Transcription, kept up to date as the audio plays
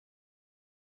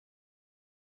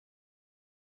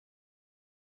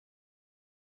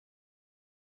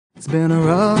It's been a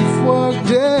rough work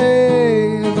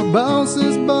day. The boss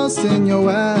is busting your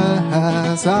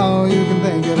ass. All you can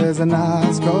think of is a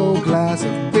nice cold glass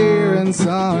of beer and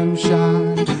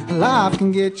sunshine. Life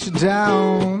can get you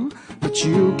down, but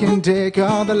you can take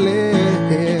all the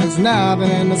licks. Nothing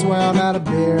in this world out of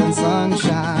beer and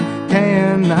sunshine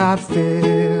cannot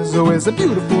fizz. Oh, it's a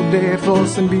beautiful day for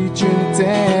some beach in a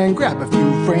tan. Grab a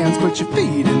few friends, put your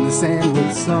feet in the sand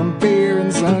with some beer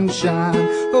and sunshine.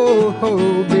 Oh,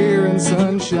 oh, beer and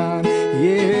sunshine.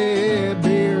 Yeah,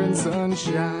 beer and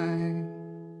sunshine.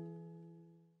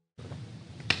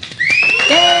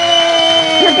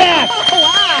 Yay! You're back!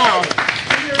 Wow!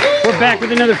 We're back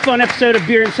with another fun episode of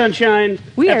Beer and Sunshine.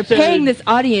 We are paying this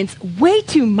audience way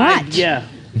too much. Yeah.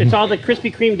 It's all the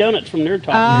Krispy Kreme donuts from Nerd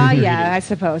Talk. Yeah, I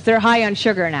suppose. They're high on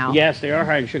sugar now. Yes, they are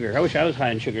high on sugar. I wish I was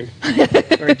high on sugar.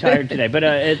 Very tired today. But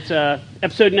it's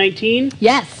episode 19.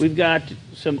 Yes. We've got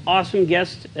some awesome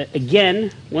guests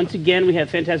again. Once again, we have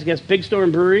fantastic guests. Big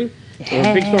Storm Brewing.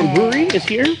 Or Big Storm Brewery is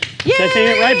here. Yay! Did I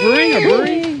say it right? Brewing or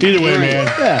brewery? Either way, man.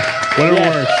 Yeah.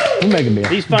 Whatever works. We'll make a beer.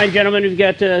 These fine gentlemen, we've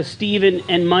got Steve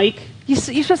and Mike. You're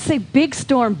supposed to say Big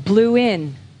Storm blew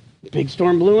in. Big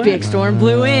Storm blew in? Big Storm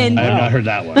blew in. I have not heard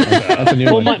that one. That's a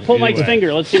new one. Pull Mike's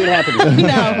finger. Let's see what happens. No.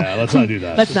 Yeah, let's not do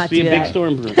that. Let's not do Be a that. Big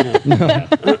Storm Brew. No.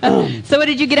 So what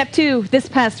did you get up to this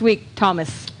past week,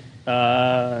 Thomas?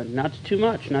 Not too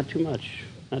much. Little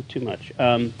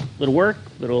work,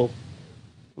 little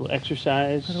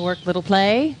exercise. Little work, little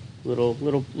play. Little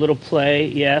play.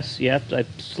 Yes, yep. I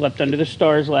slept under the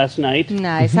stars last night.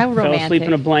 Nice. How romantic. Fell asleep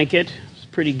in a blanket. It's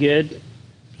pretty good.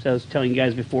 So I was telling you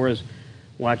guys before, I was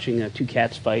watching two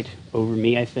cats fight over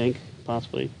me, I think,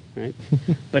 possibly, right?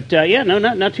 But yeah, no,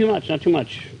 not too much.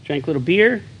 Drank a little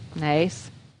beer.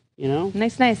 Nice. You know.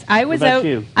 Nice. I was about out.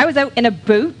 you? I was out in a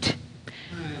boat.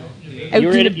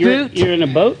 You're in a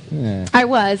boat? Yeah. I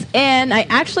was, and I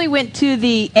actually went to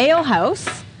the ale house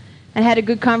and had a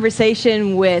good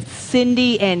conversation with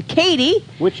Cindy and Katie.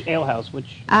 Which ale house?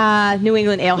 Which? New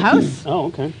England Ale House. Oh,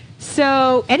 okay.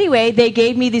 So anyway, they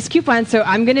gave me these coupons, so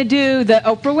I'm going to do the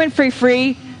Oprah Winfrey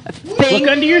free thing.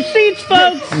 Look under your seats,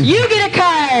 folks. You get a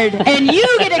card, and you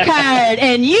get a card,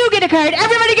 and you get a card.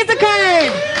 Everybody gets a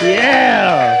card.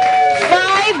 Yeah.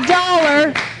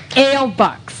 $5 ale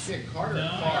bucks.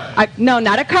 No,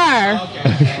 not a car.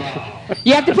 Okay.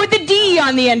 You have to put the D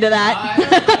on the end of that.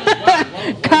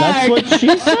 Card. That's what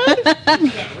she said?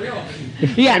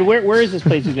 Yeah. And where is this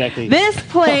place exactly? This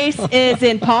place is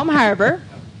in Palm Harbor.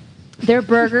 Their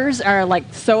burgers are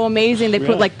like so amazing. They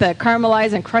put like the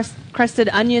caramelized and crusted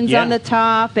onions on the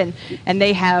top, and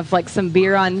they have like some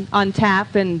beer on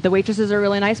tap, and the waitresses are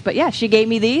really nice. But yeah, she gave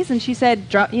me these, and she said,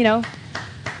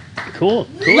 Cool.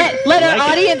 Let our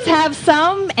audience have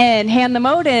some and hand them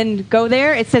out and go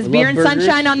there. It says Beer and burgers.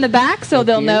 Sunshine on the back, so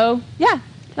they'll know. Yeah,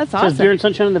 that's awesome. It says Beer and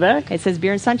Sunshine on the back? It says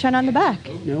Beer and Sunshine on the back.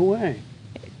 No way.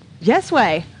 Yes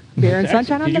way. Beer and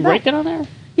Sunshine on the back. Did you write that on there?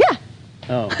 Yeah.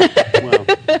 Oh, well.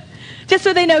 Just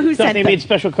so they know who Thought sent they them. made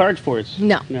special cards for us.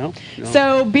 No.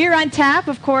 So beer on tap,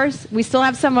 of course. We still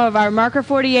have some of our Marker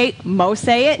 48, Mo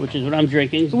Say It. Which is what I'm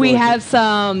drinking. It's We delicious. have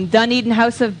some Dunedin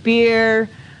House of Beer.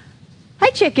 Hi,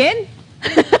 chicken.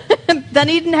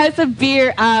 Dunedin House of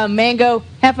Beer Mango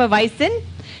Hefeweizen.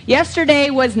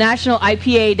 Yesterday was National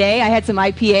IPA Day. I had some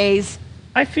IPAs.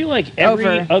 I feel like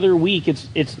every other week it's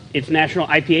National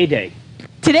IPA Day.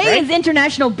 Today is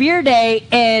International Beer Day,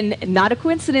 and not a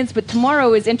coincidence, but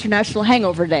tomorrow is International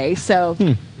Hangover Day. So,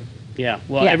 Yeah.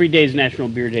 Well, every day is National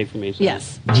Beer Day for me. So.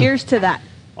 yes. Cheers to that.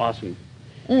 Awesome.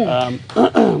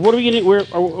 What are we gonna?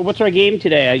 What's our game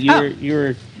today?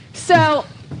 You're. So,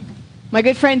 my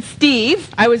good friend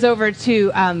Steve, I was over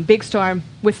to Big Storm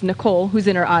with Nicole, who's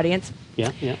in our audience.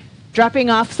 Yeah. Dropping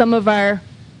off some of our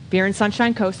Beer and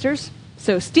Sunshine coasters.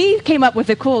 So Steve came up with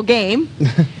a cool game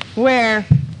where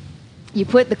you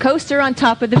put the coaster on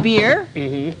top of the beer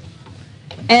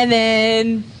and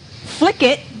then flick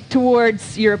it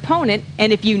towards your opponent,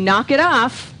 and if you knock it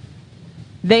off,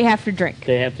 they have to drink.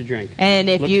 And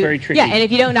if Looks very tricky. and if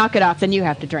you don't knock it off, then you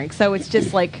have to drink. So it's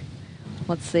just like,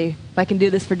 let's see if I can do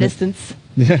this for distance.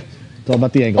 Yeah. It's all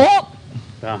about the angle. Oh!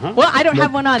 Well, I don't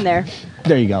have one on there.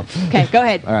 There you go. Okay, go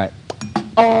ahead. All right.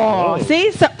 Oh, see?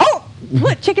 So,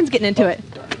 look, chicken's getting into it.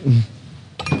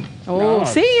 Oh, No,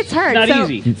 see? It's hard. not so,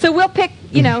 easy. So we'll pick,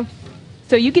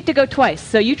 so you get to go twice.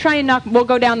 So you try and knock, we'll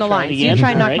go down the line. So you try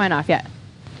and knock mine off,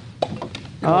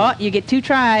 Oh, you get 2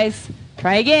 tries.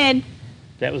 Try again.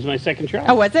 That was my second try.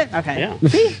 Oh, was it? Okay. Yeah.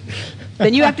 See?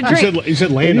 Then you have to drink. You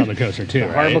said land on the coaster too,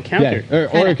 right? Horrible counter. Yeah.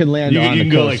 Or it could land on the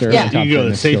coaster. you can go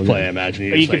the safe play, I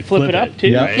imagine. Or you can flip it up too.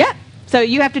 Yeah. Right? Yeah. So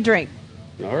you have to drink.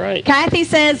 All right. Kathy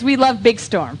says we love Big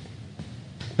Storm.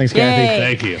 Thanks, Kathy. Yay.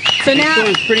 Thank you. So now,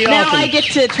 Storm's pretty now awesome. I get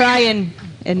to try and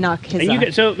knock his. And you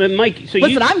get so Mike. So Listen,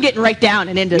 you, I'm getting right down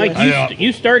and into Mike, this.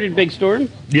 you started Big Storm,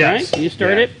 Yes. right? You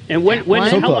started, Yeah. and when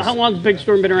So how long's Big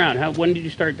Storm been around? When did you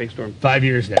start Big Storm? 5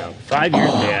 years now. 5 years.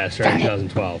 Yeah, I started in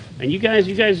 2012. And you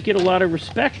guys get a lot of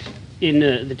respect in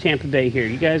the Tampa Bay here.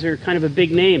 You guys are kind of a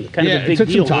big name, kind of a big it took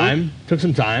deal. some time. Took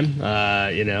some time.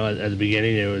 You know, at the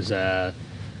beginning, it was.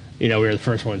 You know, we were the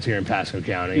first ones here in Pasco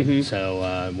County. Mm-hmm.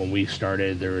 So when we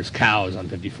started, there was cows on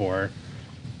 54.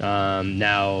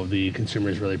 Now the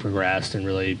consumers really progressed and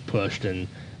really pushed, and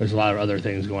there's a lot of other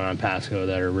things going on in Pasco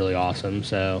that are really awesome.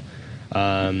 So,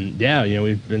 yeah, you know,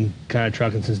 we've been kind of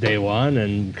trucking since day one,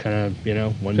 and kind of, you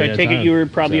know, one So day I at a take it time. you were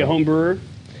probably So- a home brewer.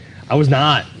 I was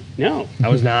not. No. I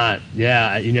was not.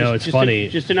 Yeah, you know, it's funny.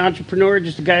 Just an entrepreneur,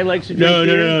 just a guy who likes to drink No,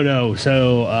 beer? no.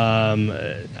 So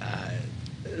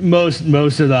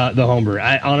most of the homebrew.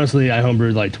 I honestly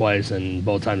homebrewed like twice, and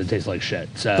both times it tastes like shit.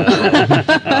 So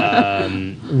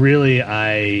really,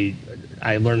 I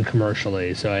learned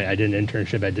commercially. So I did an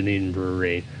internship at Dunedin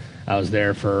Brewery. I was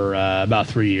there for about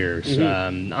 3 years,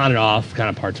 on and off, kind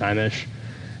of part-time-ish.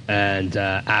 And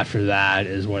after that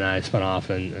is when I spun off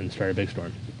and started Big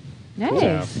Storm. Nice.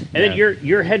 So, And then yeah.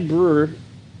 your head brewer,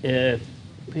 can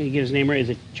you get his name right? Is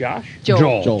it Josh?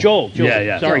 Joel. Joel.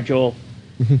 Yeah. Sorry, Joel.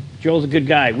 Joel's a good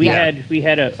guy. We Yeah.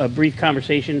 had a brief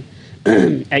conversation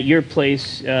at your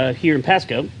place here in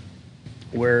Pasco,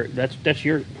 where that's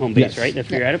your home base, Yes. right? That's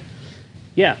where you're at.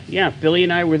 Yeah. Billy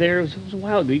and I were there. It was a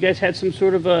while ago. You guys had some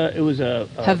sort of a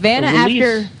Havana a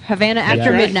release. after That's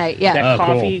right. midnight. Yeah. That Oh, cool.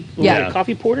 coffee. was Yeah. it a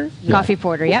coffee porter. Coffee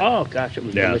porter. Yeah. Oh gosh, it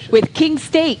was Yeah. delicious. With King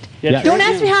State. That's Don't right,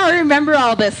 ask me how I remember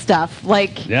all this stuff.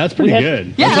 Like, Yeah, that's pretty We had-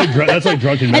 good. Yeah. That's like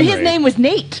drunken and memory. his name was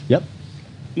Nate. Yep.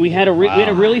 We had a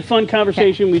really fun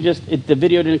conversation. We just the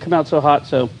video didn't come out so hot,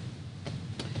 so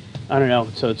I don't know.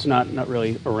 So it's not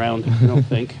really around. I don't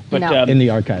think. But No. In the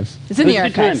archives. It's in it the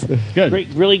was a good archives. time. Good. Great,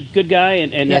 really good guy,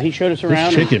 and Yeah. he showed us This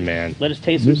around. chicken, man. Let us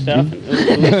taste some stuff. And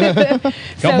it was-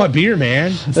 Got my beer,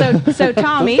 man. So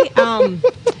Tommy,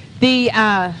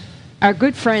 our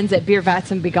good friends at Beer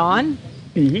Vats and Begone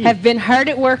have been hard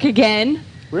at work again.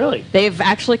 really, They've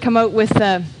actually come out with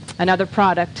another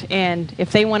product, and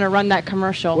if they want to run that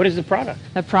commercial, what is the product?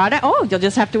 the product? Oh, you'll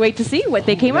just have to wait to see what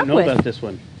they came I up don't know with. about this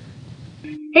one.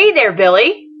 Hey there,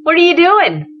 Billy. What are you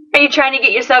doing? Are you trying to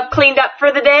get yourself cleaned up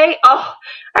for the day? Oh,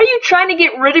 are you trying to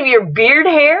get rid of your beard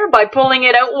hair by pulling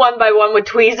it out one by one with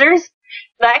tweezers?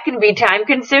 That can be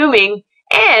time-consuming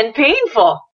and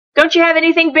painful. Don't you have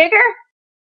anything bigger?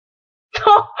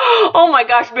 Oh my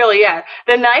gosh, Billy, yeah.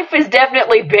 The knife is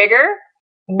definitely bigger,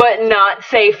 but not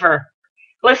safer.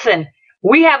 Listen,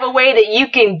 we have a way that you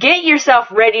can get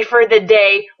yourself ready for the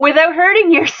day without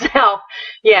hurting yourself.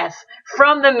 Yes,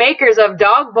 from the makers of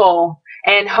Dog Bowl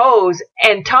and hose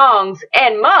and tongs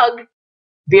and mug,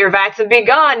 Beer Vats and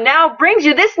Begone now brings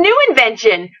you this new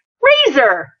invention,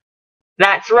 Razor.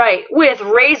 That's right, with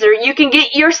Razor you can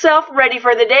get yourself ready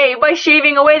for the day by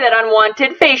shaving away that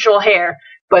unwanted facial hair.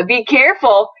 But be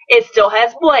careful, it still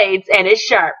has blades and is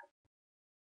sharp.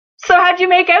 So how'd you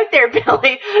make out there,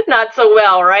 Billy? Not so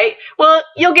well, right? Well,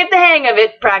 you'll get the hang of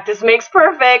it. Practice makes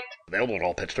perfect. Available at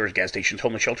all pet stores, gas stations,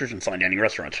 homeless shelters, and fine dining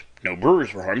restaurants. No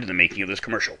brewers were harmed in the making of this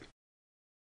commercial.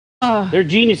 Oh, They're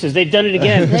geniuses. They've done it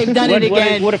again. They've done it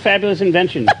again. What a fabulous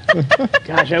invention.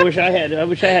 Gosh, I wish I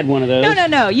had one of those.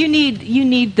 no. You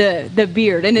need the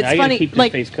beard, and it's I gotta funny. keep this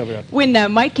Like face covered up.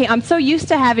 when Mike came, I'm so used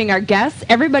to having our guests.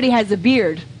 Everybody has a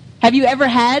beard. Have you ever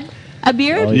had a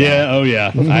beard? Oh yeah.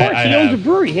 Of course, he owns a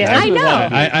brewery. Yeah, I know.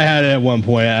 I had it at one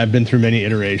point. I've been through many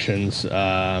iterations.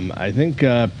 I think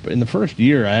in the first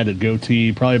year, I had a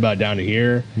goatee probably about down to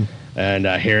here, and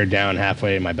hair down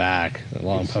halfway in my back, a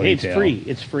long ponytail. It's free.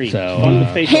 It's free. So, Fun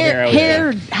with facial hair.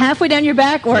 Hair halfway down your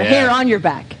back or Yeah. hair on your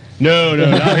back? No,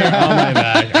 not hair on my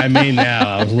back. I mean now.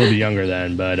 I was a little bit younger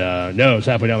then, but no, it's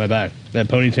halfway down my back. That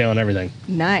ponytail and everything.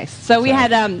 Nice. So we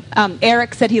had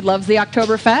Eric said he loves the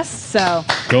Oktoberfest. So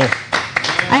Cool.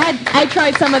 I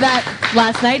tried some of that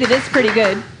last night. It is pretty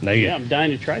good. Thank you. Yeah, I'm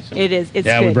dying to try some. It is. It's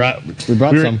Yeah, good. we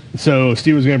brought some. So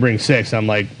Steve was gonna bring 6. I'm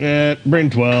like, bring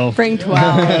 12. Bring 12.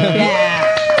 Yeah.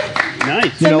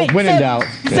 Nice. You know, ma- when in doubt.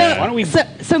 So, Why don't we-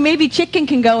 so maybe Chicken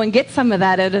can go and get some of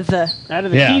that out of the Out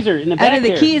of the Yeah. keeser in the back out of the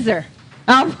there. keeser.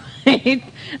 All right.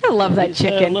 I love that He's,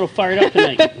 chicken. a little fired up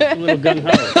tonight. A little gung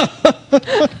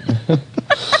ho.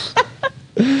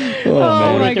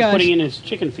 Oh, What my what they're gosh. putting in his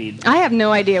chicken feed. I have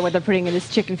no idea what they're putting in this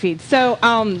chicken feed. So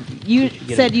you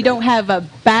said you don't have a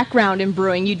background in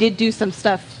brewing. You did do some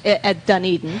stuff at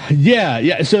Dunedin.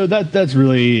 Yeah. So that's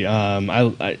really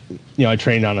I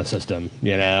trained on a system.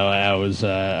 I was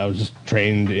just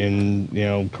trained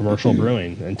in commercial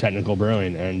brewing and technical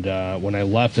brewing. And when I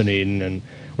left Dunedin and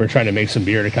we were trying to make some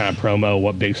beer to kind of promo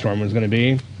what Big Storm was going to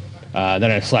be, then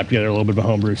I slapped together a little bit of a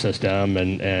homebrew system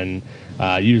and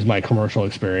used my commercial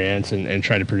experience and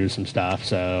tried to produce some stuff.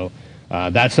 So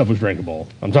that stuff was drinkable.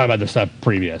 I'm talking about the stuff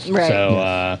previous. Right.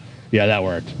 So yeah, that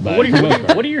worked. But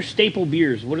What are your staple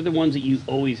beers? What are the ones that you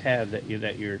always have that you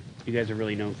guys are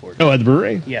really known for? Oh, at the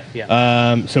brewery? Yeah.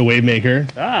 So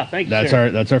Wavemaker. Thank you.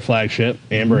 That's our flagship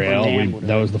Amber Ale. Amber.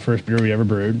 That was the first beer we ever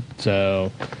brewed.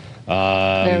 So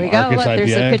There we go. Arcus Look,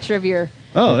 there's IPA. a picture of your.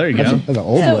 Oh, there you go. That's an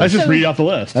old So- one. Let's just so- read off the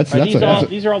list.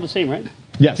 These are all the same, right?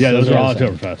 Yes. Yeah, those are all the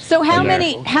same. Oktoberfest. So how Right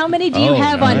there. many do you Oh,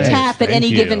 have on nice. tap at Thank any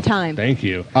you. given time? Thank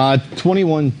you.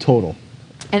 21 total.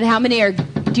 And how many are?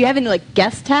 Do you have any like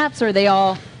guest taps, or are they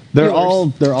all? They're yours?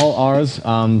 all ours.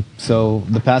 So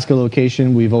the Pasco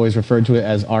location, we've always referred to it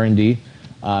as R&D.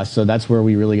 So that's where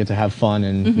we really get to have fun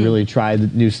and really try the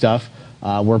new stuff.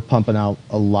 We're pumping out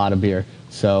a lot of beer,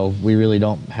 so we really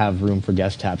don't have room for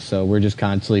guest taps. So we're just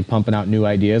constantly pumping out new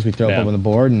ideas. We throw Yeah. up on the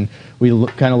board, and we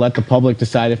kind of let the public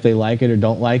decide if they like it or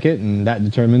don't like it, and that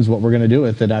determines what we're going to do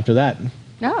with it after that.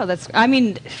 No, that's. I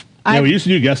mean, Yeah, we used to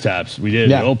do guest taps. We did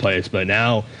Yeah. at the old place, but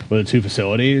now with the two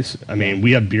facilities, I mean,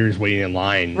 we have beers waiting in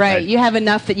line. right. You have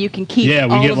enough that you can keep. Yeah,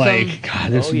 we all get of like, them.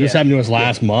 God, this Oh, yeah. happened to us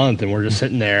last month, and we're just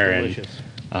sitting there, Delicious.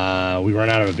 and we run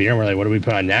out of a beer, and we're like, what do we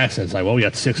put on next? And it's like, well, we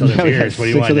got 6 other Yeah, we got beers. What do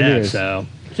you 6 want other next? beers. So,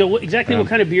 So what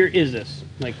kind of beer is this?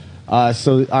 Like,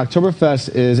 So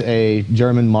Oktoberfest is a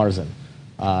German Marzen.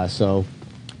 So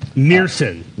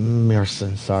Meersen.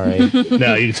 Märzen, sorry.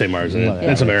 No, you can say Marzen.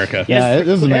 Whatever. It's America. Yeah, it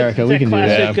is America. We can do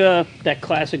that. classic, that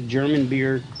classic German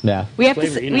beer. Yeah. We have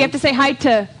flavor, to. you We know. have to say hi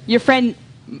to your friend,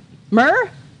 Mur.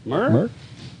 Myrrh?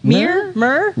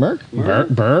 Mur. Merc?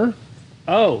 Burr?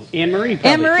 Oh, Anne Marie.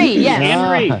 probably. Anne Marie. Yes. Anne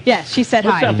Marie. Yes, she said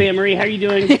What's hi. up, Anne Marie? How are you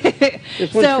doing?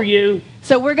 This one's So- for you.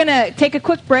 So we're going to take a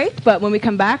quick break, but when we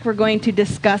come back, we're going to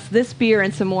discuss this beer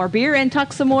and some more beer and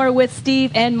talk some more with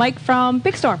Steve and Mike from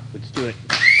Big Storm. Let's do it.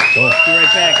 Be right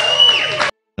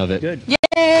back. Of it. Good. Yay!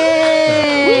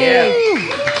 Yeah.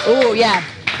 Oh, yeah.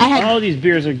 I had All these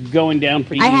beers are going down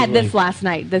pretty I had easily. this last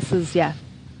night. This is, yeah.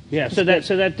 Yeah, so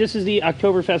that this is the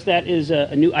Oktoberfest. That is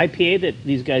a new IPA that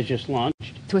these guys just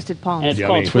launched. Twisted Palms. And it's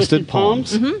Yummy. called Twisted Twisted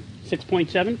Palms. Palms.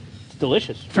 6.7. It's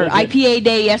delicious. For Really good. IPA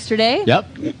day yesterday. Yep.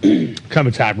 Kind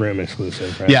of a tap room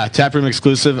exclusive, right? Yeah, taproom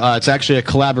exclusive. It's actually a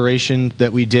collaboration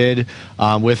that we did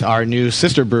with our new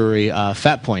sister brewery,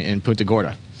 Fat Point in Punta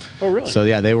Gorda. Oh, really? So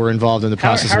yeah, they were involved in the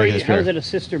process how of are making you, this how beer. is it a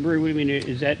sister brewery? What do you mean?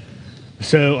 Is that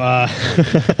So,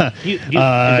 is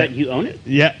that you own it,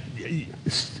 yeah.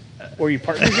 or you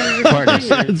partners in it? Or Partners.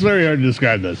 something, or- It's very hard to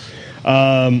describe this.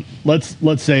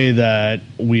 Let's say that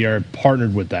we are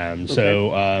partnered with them.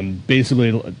 So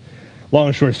basically, long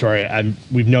and short story,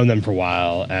 we've known them for a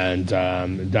while, and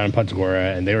down in Punta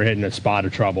Gorda, and they were hitting a spot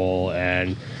of trouble,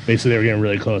 and basically they were getting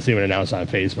really close. They even announced on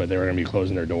Facebook they were going to be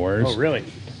closing their doors. Oh, really?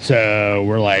 So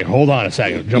we're like, hold on a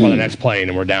second, jump on the next plane,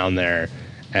 and we're down there.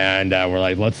 And we're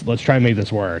like, let's try and make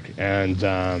this work. And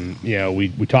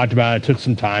we talked about it. Took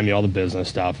some time, all the business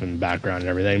stuff and background and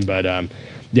everything. But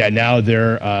yeah, now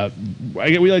they're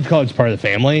we like to call it part of the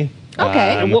family.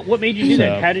 Okay. And what made you do so-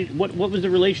 that? How did what was the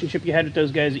relationship you had with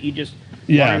those guys that you just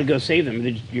Yeah. wanted to go save them?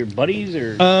 Did your buddies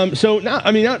or? So not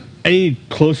any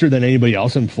closer than anybody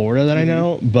else in Florida that I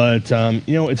know, but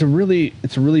it's a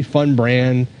really fun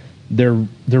brand. They're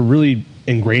really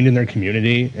ingrained in their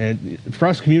community, and for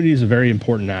us, community is a very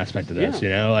important aspect of this.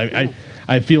 Yeah.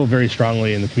 I feel very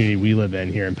strongly in the community we live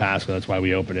in here in Pasco. That's why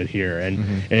we opened it here,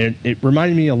 and it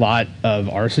reminded me a lot of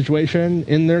our situation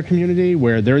in their community,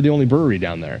 where they're the only brewery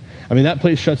down there. I mean, that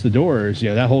place shuts the doors.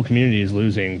 That whole community is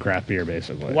losing craft beer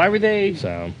basically. Why were they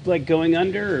So like going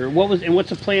under, or what's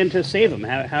the plan to save them?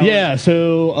 How yeah,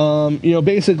 so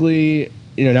basically,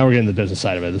 now we're getting the business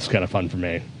side of it. This is kind of fun for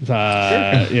me.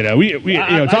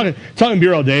 Talking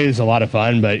beer all day is a lot of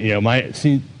fun, but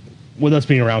with us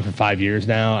being around for 5 years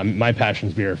now, my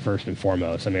passion's beer first and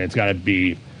foremost. I mean, it's got to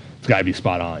be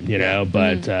spot on,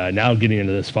 But now getting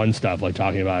into this fun stuff, like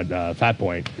talking about Fat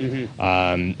Point,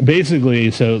 basically.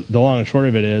 So the long and short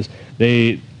of it is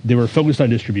they were focused on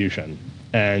distribution.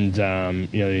 And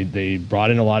they brought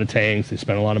in a lot of tanks. They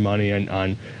spent a lot of money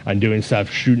on doing stuff,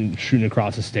 shooting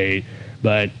across the state.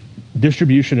 But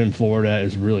distribution in Florida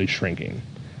is really shrinking.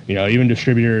 Even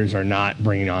distributors are not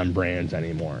bringing on brands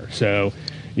anymore. So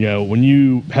when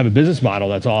you have a business model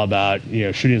that's all about,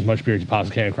 shooting as much beer as you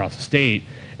possibly can across the state,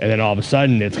 and then all of a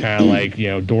sudden it's kind of like,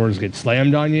 doors get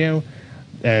slammed on you,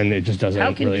 and it just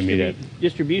doesn't really meet it.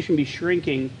 Distribution be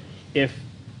shrinking if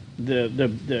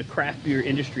the craft beer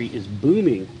industry is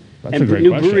booming? That's and a great new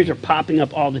question. breweries are popping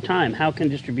up all the time. How can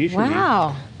distribution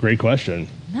Wow. Great question.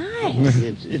 Nice.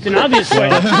 It's an obvious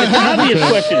question. It's an obvious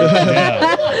question.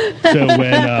 Yeah. So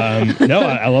when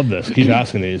I love this. Keep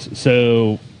asking these.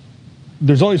 So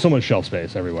there's only so much shelf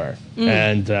space everywhere,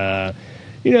 and breweries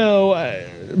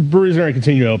are going to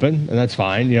continue to open, and that's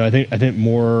fine. I think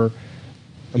more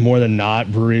than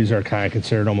not, breweries are kind of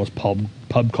considered almost pub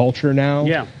culture now.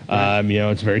 Yeah.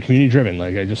 It's very community driven,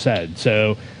 like I just said.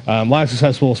 So a lot of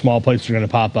successful small places are going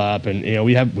to pop up, and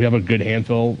we have a good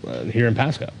handful here in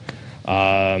Pasco.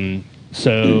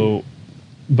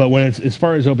 But when it's as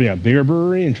far as opening a bigger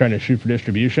brewery and trying to shoot for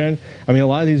distribution, a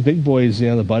lot of these big boys,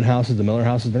 the Bud houses, the Miller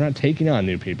houses, they're not taking on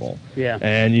new people. Yeah.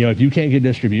 And if you can't get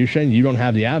distribution, you don't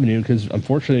have the avenue, because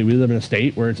unfortunately we live in a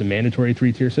state where it's a mandatory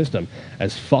 3-tier system.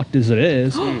 As fucked as it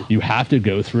is, you have to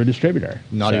go through a distributor.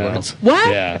 Naughty words. What?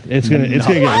 Yeah, it's gonna get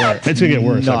worse. It's gonna get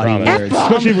worse. I Naughty promise. words.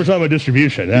 Especially if we're talking about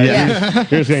distribution. You're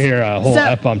just gonna hear a whole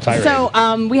F-bomb tirade.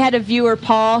 So we had a viewer,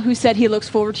 Paul, who said he looks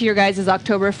forward to your guys'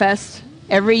 Oktoberfest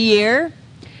every year.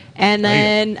 And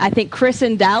then I think Chris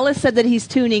in Dallas said that he's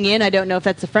tuning in. I don't know if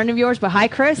that's a friend of yours, but hi,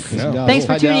 Chris. No. Thanks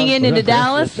for Hi, tuning in into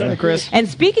Dallas. Hi, Chris. And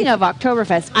speaking of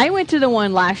Oktoberfest, I went to the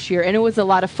one last year, and it was a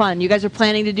lot of fun. You guys are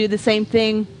planning to do the same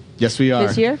thing Yes, we are.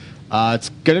 this year? It's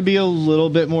going to be a little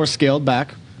bit more scaled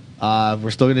back.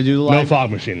 We're still going to do the No live. fog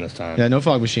machine this time. Yeah, no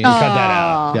fog machine. Oh. Cut that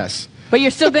out. Yes. But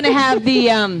you're still going to have the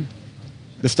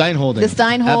The Stein holding.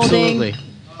 Absolutely.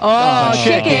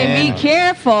 Absolutely. chicken. Be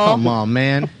careful. Come on,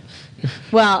 man.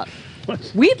 Well,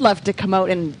 we'd love to come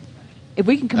out and if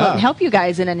we can come out and help you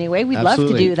guys in any way, we'd love to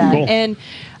Absolutely. do that. Cool. And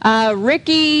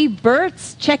Ricky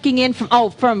Burt's checking in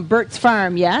from Burt's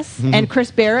Farm, yes. And Chris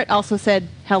Barrett also said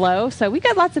hello. So we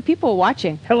got lots of people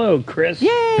watching. Hello, Chris.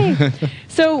 Yay!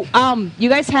 So you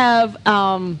guys have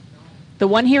the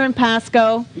one here in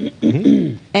Pasco,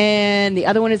 and the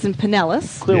other one is in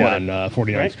Pinellas. Clearwater. on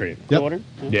 49th Right? Street. Clearwater?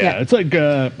 Yeah, it's like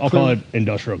I'll call it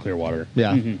industrial Clearwater.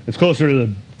 Yeah. It's closer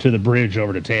to the bridge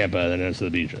over to Tampa than it is to the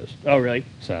beaches. Oh, really?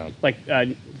 So Like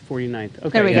 49th. Okay.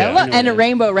 There we yeah, go. I Look, know and a that.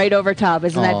 rainbow right over top.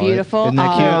 Isn't that Oh, beautiful? isn't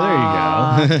that cute?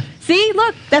 yeah, there you go. See,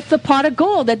 look, that's the pot of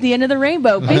gold at the end of the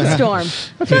rainbow. Big Storm.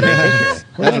 That's a good picture.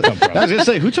 Where did that come I was from? going to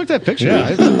say, who took that picture? Yeah.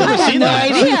 I've never I have seen no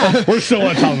that. idea. We're still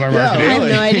on top of our marketing. I have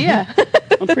really? no idea.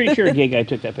 I'm pretty sure a gay guy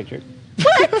took that picture.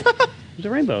 What? It's a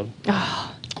rainbow. Hey, man,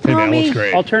 Tommy. looks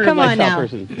great. Alternative Come on lifestyle now.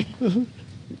 person.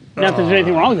 Not that there's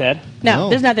anything wrong with that. No, No.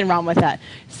 there's nothing wrong with that.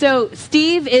 So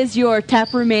Steve is your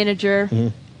taproom manager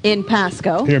in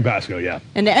Pasco. Here in Pasco, yeah.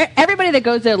 And everybody that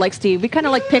goes there like Steve, we kind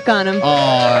of like pick on him.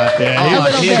 Oh, Yeah,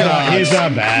 little bit. he's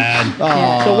not bad.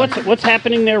 So what's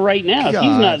happening there right now? If he's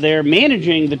God. not there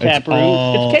managing the tap room,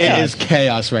 all- it's chaos. it is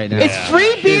chaos right now. It's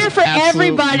free beer It's for absolute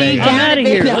everybody. mayhem. I'm down out of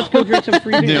at here. Big- Let's go drink some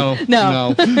free beer.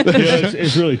 No.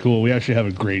 It's really cool. We actually have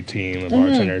a great team of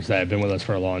bartenders that have been with us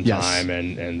for a long Yes. time,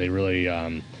 and they really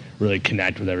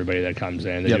connect with everybody that comes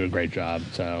in. They Yep. do a great job.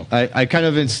 So I kind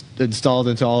of installed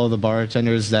into all of the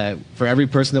bartenders that for every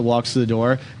person that walks through the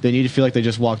door, they need to feel like they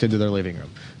just walked into their living room.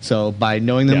 So by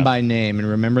knowing them Yeah. by name and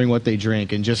remembering what they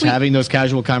drink and just having those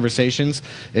casual conversations,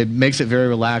 it makes it very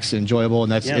relaxed and enjoyable.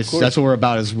 And Yeah, of that's course. what we're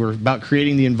about. Is we're about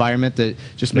creating the environment that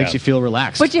just makes Yeah. you feel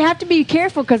relaxed. But you have to be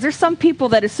careful because there's some people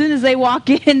that as soon as they walk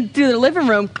in through the living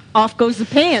room, off goes the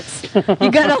pants. You gotta we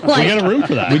got like. a room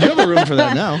for that. we do have a room for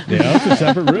that now. Yeah, it's a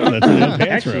separate room. That's a no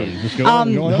pants room. Just go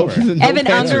on over. No Evan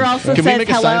pants Unger room. also Can we says make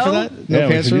a sign for hello. that? No Yeah,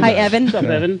 we pants can room. do Hi, that. Evan. What's up,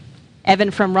 Evan?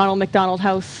 Evan from Ronald McDonald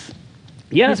House.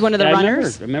 Yeah, He's one of the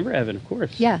runners. Remember Evan, of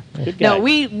course. Yeah. Good guy. No,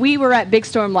 we were at Big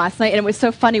Storm last night, and it was so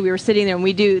funny. We were sitting there, and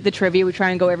we do the trivia. We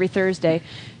try and go every Thursday,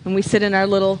 and we sit in our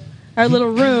little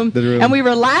room, The room. and we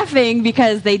were laughing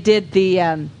because they did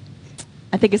the.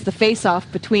 I think it's the face-off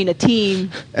between a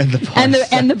team And the bar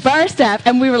and the bar staff,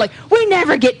 and we were like, we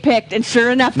never get picked, and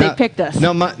sure enough, they picked us.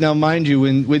 Now, mind you,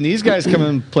 when these guys come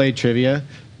and play trivia,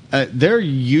 they're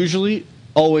usually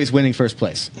always winning first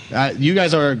place. You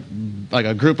guys are like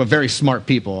a group of very smart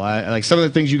people. Like some of the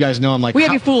things you guys know, I'm like, We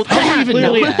have you fooled. How do you even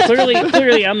know that?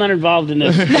 Clearly, I'm not involved in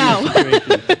this. No.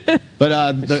 situation. But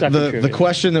suck at the trivia.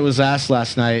 question that was asked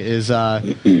last night is, what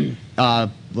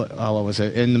was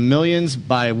it? In the millions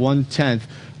by 1/10,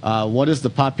 what is the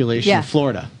population Yeah. of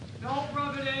Florida?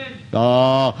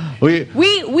 Oh,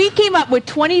 We came up with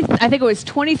 20. I think it was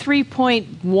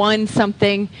 23.1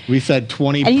 something. we said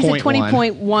 20.1. And he said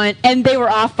 20.1, and they were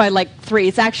off by like 3.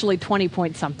 It's actually 20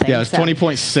 point something. Yeah, it's so.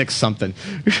 20.6 something.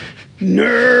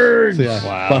 Nerds. So, yeah.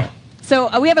 Wow.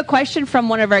 So we have a question from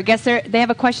one of our guests. They have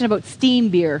a question about steam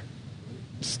beer.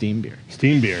 Steam beer.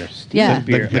 Steam beer. Yeah.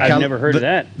 Beer. The I've Cal- never heard of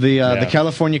that. The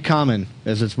California Common,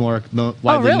 as it's more widely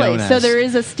Oh, really? known as. So there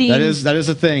is a steam. That is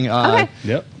a thing. Okay.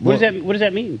 Yep. What does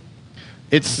that mean?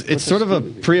 It's sort of a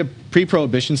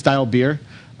pre-prohibition style beer.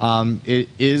 It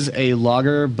is a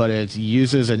lager, but it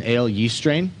uses an ale yeast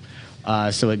strain,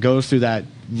 so it goes through that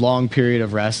long period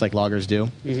of rest like lagers do.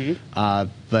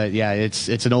 But yeah,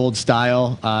 it's an old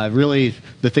style. Really,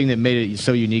 the thing that made it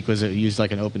so unique was it used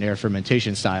like an open air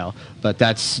fermentation style, but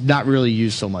that's not really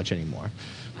used so much anymore.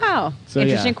 Wow, So,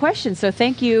 interesting yeah. question. So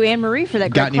thank you, Anne Marie, for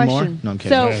that Got great any more? question. No, I'm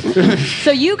kidding. So,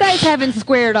 so you guys haven't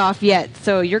squared off yet.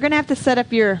 So you're gonna have to set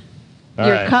up your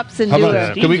right. cups and How do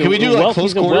about a. Can we do like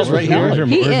close quarters right here? Where's your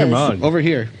He where's your is. mug? Over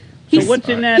here. So He's- what's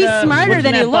in that? he's smarter what's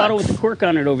than in he that bottle looks. with the cork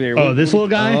on it over there? Oh, this little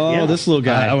guy? Oh, Yeah. this little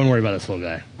guy. I wouldn't worry about this little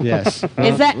guy. Yes.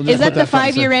 Is that We'll is just that put the front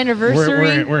and 5-year center.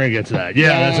 anniversary? We're gonna get to that.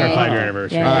 Yeah, that's our 5-year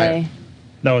anniversary. Yay. All right.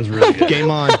 That was really good. Game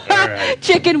on. All right.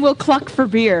 Chicken will cluck for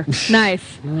beer. Nice.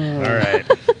 All right.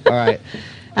 All right.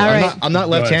 All right. I'm not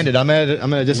left-handed. I'm at a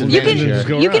You disadvantage can here.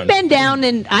 go you can around. bend down,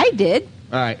 and I did.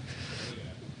 All right.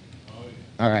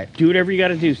 All right. Do whatever you got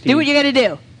to do, Steve. Do what you got to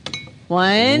do.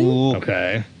 One. Ooh.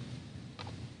 Okay.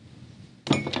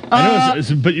 I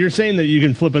know, but you're saying that you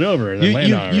can flip it over and then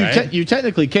land on it, right? You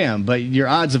technically can, but your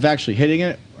odds of actually hitting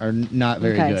it are not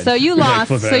very Okay, good. so you lost,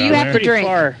 flip it so you out have there. to drink.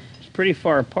 It's pretty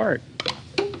far apart.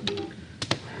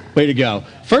 Way to go.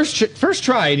 First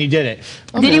try, and he did it.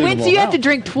 Did he win? So Unbelievable. you have to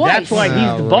drink twice. That's why he's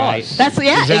the All boss. That's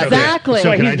exactly.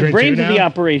 So can I He's the drink brains two of the now?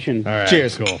 operation. All right.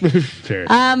 Cheers. Cool. Cheers.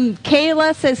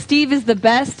 Kayla says Steve is the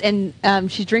best, and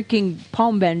she's drinking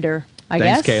Palm Bender. I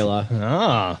Thanks, guess. Kayla.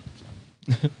 Ah.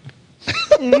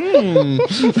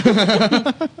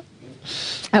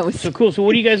 That was So cool. So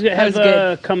what do you guys have was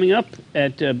good. coming up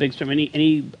at Big Storm?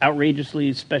 Any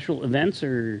outrageously special events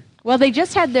or? well. They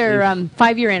just had their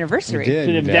 5-year anniversary. They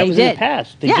did. That was They in the did.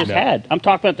 past. They Yeah. just had. I'm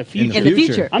talking about the future. In the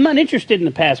future. I'm not interested in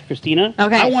the past, Christina.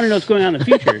 Okay. I want to know what's going on in the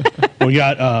future. We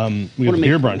got Wanna make-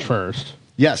 beer brunch first.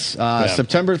 Yes,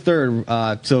 September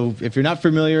 3rd. So if you're not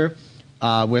familiar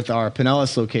with our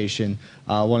Pinellas location,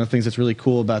 one of the things that's really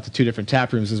cool about the two different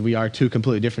tap rooms is we are two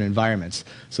completely different environments.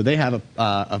 So they have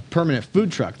a permanent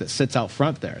food truck that sits out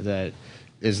front there that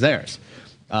is theirs.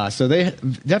 So they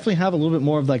definitely have a little bit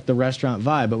more of like the restaurant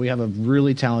vibe, but we have a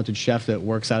really talented chef that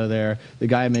works out of there. The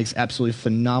guy makes absolutely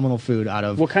phenomenal food out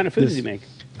of What kind of food this- does he make?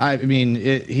 I mean,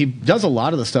 he does a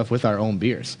lot of the stuff with our own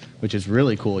beers, which is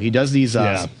really cool. He does these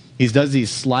these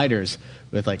sliders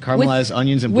with like caramelized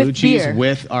onions and blue with cheese beer.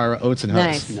 with our oats and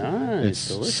Nice. hosts. Nice. It's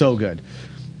Delicious. so good.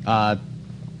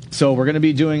 So we're going to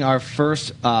be doing our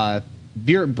first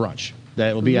beer brunch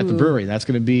that will be at the brewery. That's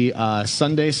going to be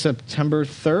Sunday, September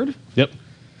 3rd. Yep.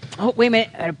 Oh, wait a minute.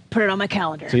 I put it on my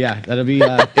calendar. So yeah, that'll be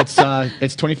it's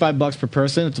 $25 per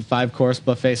person. It's a 5-course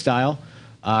buffet style,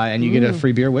 and you get a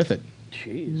free beer with it.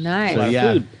 Jeez. Nice. A lot of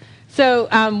Yeah. food. So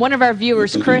one of our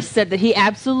viewers, Chris, said that he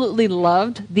absolutely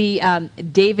loved the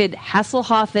David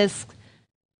Hasselhoff-esque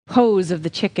pose of the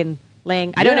chicken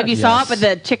laying. I don't know if you saw it, but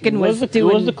the chicken was It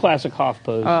doing. was the classic Hoff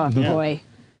pose. Oh Yeah. boy,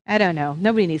 I don't know.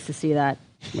 Nobody needs to see that.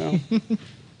 Well,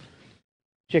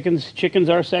 chickens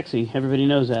are sexy. Everybody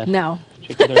knows that. No,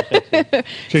 Chickens are sexy.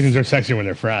 Chickens are sexy when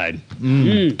they're fried.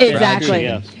 exactly.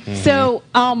 Yeah. So,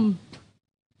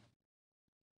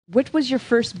 which was your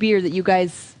first beer that you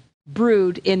guys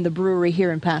brewed in the brewery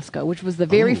here in Pasco? Which was the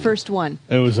very first one?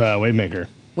 It was Wavemaker.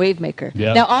 Wavemaker.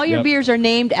 Yep, Now, all your yep. beers are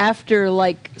named after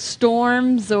like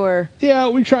storms or. Yeah,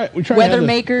 we try to Weather have the-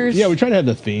 makers? Yeah, we try to have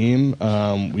the theme.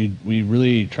 We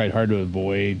really tried hard to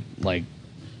avoid like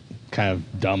kind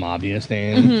of dumb obvious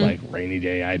names like Rainy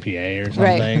Day IPA or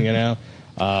Right. something. You know,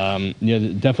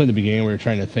 definitely at the beginning we were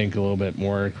trying to think a little bit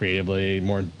more creatively,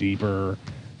 more deeper.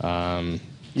 So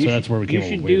that's where we came. You up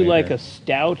should with do Wavemaker. like a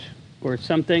stout or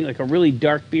something, like a really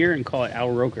dark beer, and call it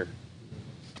Al Roker.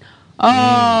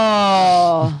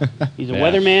 Oh, He's a Yeah.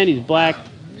 weatherman. He's black.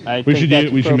 I We think should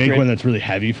that's We should make appropriate. one that's really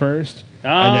heavy first, Oh.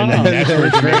 and then the next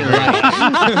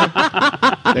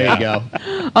one. There you go.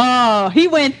 oh, he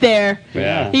went there.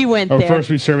 Yeah. He went Or there. first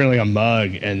we serve it in like a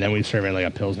mug, and then we serve it in like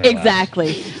a Pilsner glass. Exactly.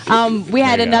 We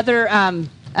had There you go.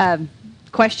 another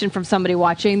question from somebody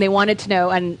watching. They wanted to know,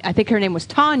 and I think her name was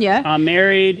Tanya. I'm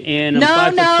married and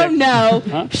I'm No, 5'6". no.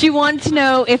 Huh? She wanted to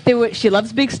know if there were. She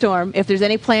loves Big Storm. If there's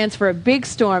any plans for a Big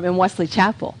Storm in Wesley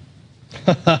Chapel.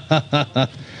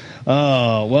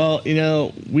 Oh well,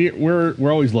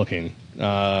 we're always looking. We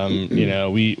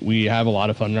have a lot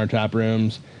of fun in our tap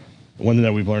rooms. One thing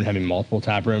that we've learned having multiple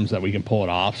tap rooms that we can pull it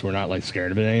off, so we're not like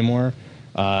scared of it anymore.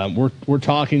 We're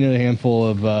talking to a handful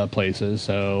of places,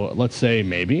 so let's say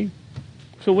maybe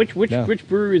So which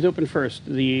brewery is open first?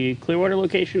 The Clearwater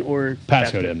location or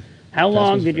Pasco did. How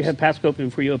long Pasco's did you first. have Pasco open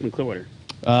before you opened Clearwater?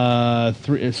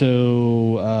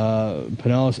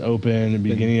 Pinellas opened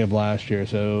beginning of last year,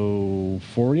 so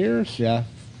 4 years. Yeah.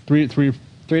 Three and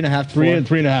a half. and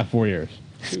a half, 4 years.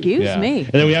 Excuse Yeah. me. And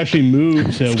then we actually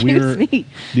moved. So Excuse me.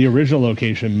 the original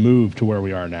location moved to where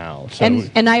we are now. So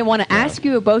And I want to ask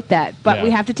you about that, but Yeah.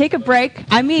 we have to take a break.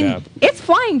 I mean, Yeah. it's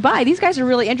flying by. These guys are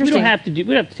really We interesting. don't have to do.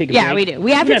 We don't have to take a Yeah, break. we do.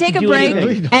 We have to take a do break,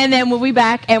 anything. and then we'll be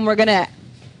back, and we're going to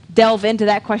delve into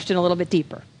that question a little bit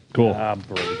deeper. cool.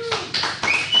 Breaks.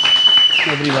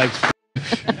 Nobody likes.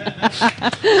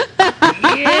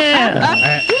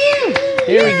 Yeah.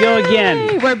 Here we go again.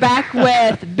 Hey, we're back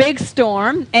with Big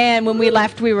Storm, and when we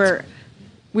left, we were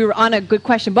on a good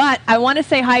question. But I want to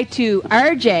say hi to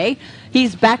RJ.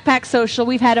 He's Backpack Social.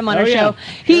 We've had him on our yeah. show.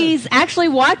 He's actually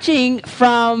watching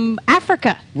from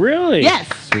Africa. Really? Yes.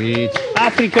 Sweet.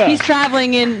 Africa. He's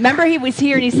traveling in. Remember, he was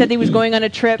here and he said he was going on a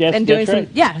trip Yes, and doing that's some. right.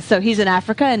 Yeah, so he's in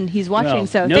Africa and he's watching. No,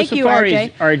 So no thank safaris, you,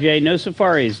 RJ. RJ, no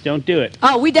safaris. Don't do it.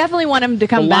 Oh, we definitely want him to The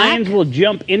come back. lions will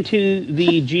jump into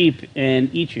the Jeep and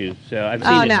eat you. So I've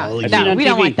seen Oh it. no, I've seen it no, on we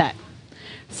don't TV. want that.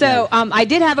 So I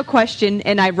did have a question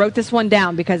and I wrote this one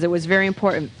down because it was very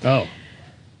important. Oh,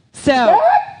 So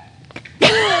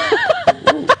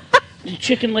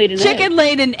Chicken laid an chicken egg.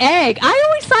 laid an egg. I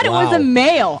always thought it was Wow. a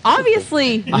male.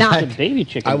 Obviously not. It's a baby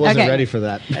chicken. I wasn't Okay. ready for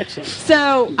that. Excellent.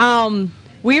 So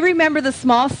we remember the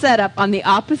small setup on the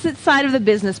opposite side of the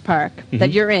business park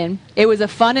that you're in. It was a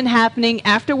fun and happening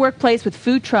after work place with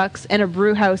food trucks and a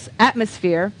brew house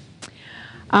atmosphere.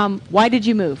 Why did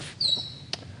you move?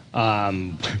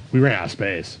 we ran out of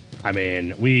space. I mean,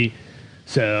 the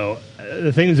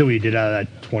things that we did out of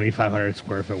that 2,500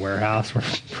 square foot warehouse were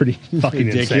pretty fucking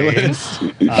Ridiculous.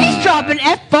 insane. He's dropping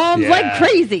F-bombs like yeah.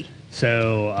 crazy.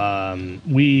 So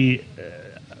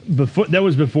that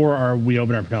was before we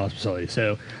opened our Pinellas facility.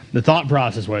 So the thought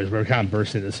process was we were kind of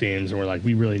bursting at the seams, and we're like,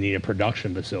 we really need a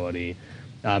production facility,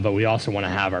 but we also want to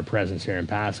have our presence here in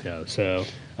Pasco. So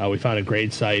we found a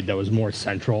great site that was more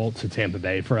central to Tampa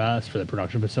Bay for us for the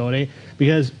production facility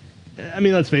because. I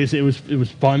mean, let's face it. It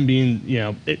was fun being,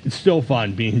 it's still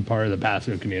fun being part of the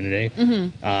Pasco community.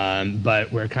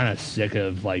 But we're kind of sick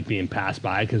of like being passed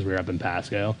by because we're up in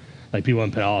Pasco. Like people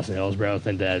in Pinellas and Hillsborough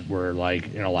think that we're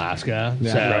like in Alaska.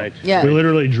 Yeah. So Right. Yeah. we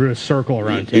literally drew a circle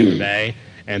around Tampa Bay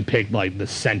and picked like the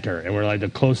center, and we're like the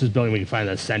closest building we can find,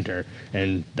 the center,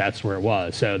 and that's where it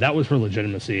was. So that was for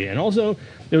legitimacy, and also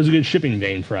it was a good shipping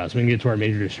vein for us. We can get to our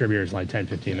major distributors in like 10,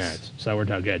 15 minutes. So that worked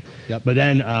out good. Yep. But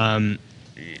then.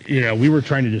 We were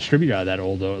trying to distribute out of that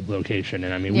old location,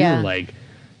 and I mean, Yeah. we were like,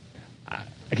 I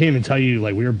can't even tell you,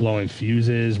 like, we were blowing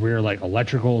fuses, we were like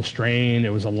electrical strain, it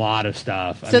was a lot of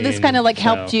stuff. So this kind of like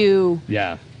helped you,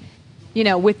 Yeah,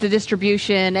 with the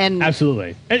distribution and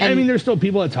absolutely. And I And- mean, there's still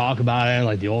people that talk about it,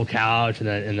 like the old couch and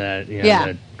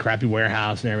the crappy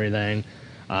warehouse and everything.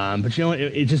 But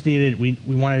it just needed. We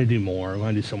wanted to do more. We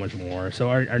wanted to do so much more. So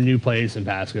our new place in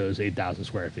Pasco is 8,000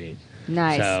 square feet.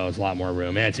 Nice. So it's a lot more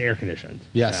room, and it's air conditioned.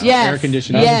 Yes. So- Yes. Air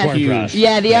conditioning. Yes. Huge. Important for us.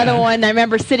 Yeah, the other one, I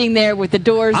remember sitting there with the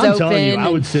doors I'm open. telling you, I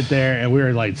and- would sit there, and we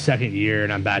were like second year,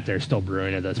 and I'm back there still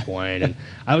brewing at this point, and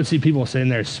I would see people sitting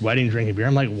there sweating, drinking beer.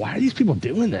 I'm like, why are these people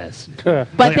doing this? But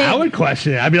Like, they- I would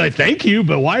question it. I'd be like, thank you,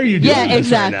 but why are you doing Yeah, this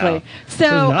exactly. right now? So,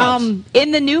 This is nuts.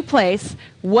 in the new place,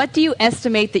 what do you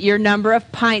estimate that your number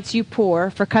of pints you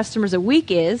pour for customers a week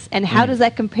is, and how does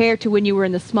that compare to when you were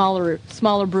in the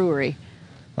smaller brewery?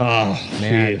 Oh,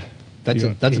 Man, Steve. that's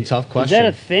a tough Is question. that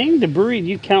a thing? The brewery, do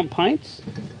you count pints?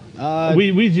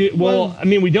 We do well. I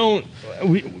mean, we don't.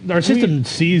 Our system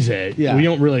sees it. Yeah. We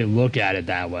don't really look at it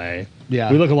that way.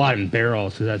 Yeah. We look a lot in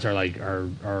barrels because that's our.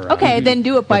 Okay, then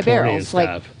do it by our pouring and barrels, like-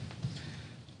 stuff.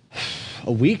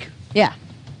 A week? Yeah.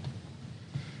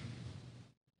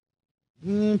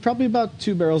 Probably about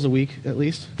 2 barrels a week at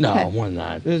least. No, Okay. more than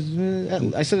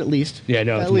that. I said at least. Yeah,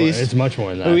 no, at it's least. more, it's much more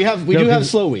than that. We No, do have 'cause-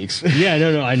 slow weeks. Yeah,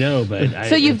 no, I know, but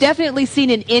So you've definitely seen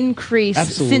an increase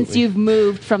Absolutely. since you've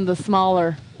moved from the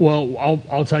smaller. Well,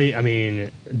 I'll tell you. I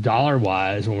mean, dollar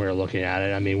wise, when we were looking at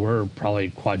it, I mean, we're probably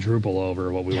quadruple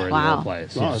over what we were in the Wow. old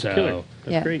place. Oh, that's so killer.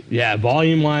 That's Yeah. great. yeah,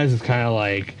 volume wise, it's kind of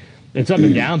like it's up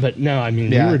and down. But no, I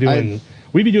mean, Yeah,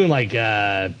 we'd be doing like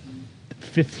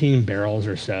 15 barrels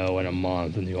or so in a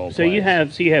month in the old So place.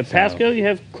 you have Pasco, you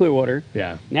have Clearwater.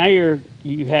 Yeah. Now you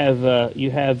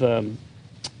have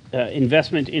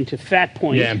investment into Fat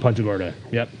Point. Yeah, and Punta Gorda.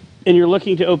 Yep. And you're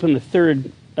looking to open the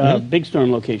third Big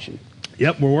Storm location.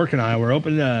 Yep, we're working on it. We're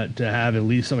hoping to have at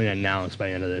least something announced by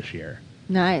the end of this year.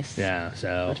 Nice. Yeah,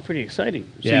 so That's pretty exciting.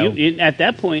 So Yeah. at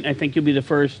that point, I think you'll be the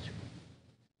first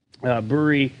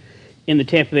brewery in the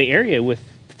Tampa Bay area with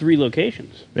 3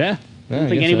 locations. Yeah. I don't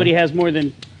think anybody has more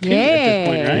than 2 at this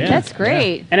point, right? Yeah, that's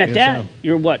great. And at that, so.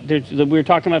 you're what? We were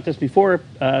talking about this before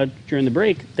during the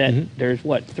break, that there's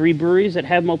what, 3 breweries that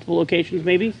have multiple locations,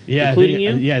 maybe? Yeah, including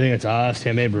you? Yeah, I think it's us,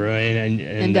 Handmade Brewing,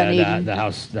 and the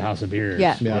House of Beers.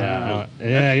 Yeah. Wow. And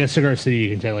then I guess Cigar City, you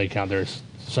can technically count their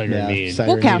cider and mead. cider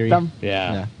We'll and count meadery. them.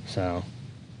 Yeah. So.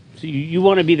 So you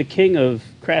want to be the king of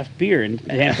craft beer in the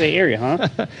Tampa Bay area, huh?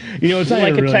 It's not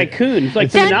like a really, tycoon. It's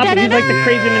like the Monopoly. He's like the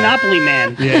crazy Monopoly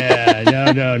man.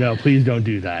 Yeah, no, please don't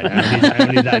do that. I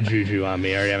don't need that juju on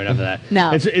me. I already have enough of that. No.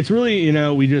 It's really,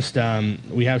 we just,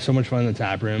 we have so much fun in the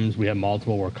tap rooms. We have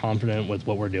multiple. We're confident with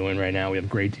what we're doing right now. We have a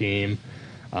great team.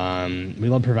 We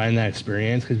love providing that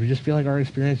experience because we just feel like our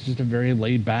experience is just a very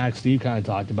laid back. Steve kind of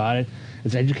talked about it.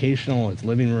 It's educational. It's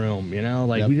living room.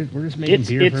 We're just making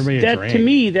beer for everybody to drink. To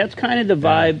me, that's kind of the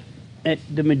vibe at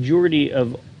the majority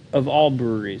of all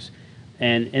breweries,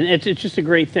 and it's just a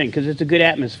great thing because it's a good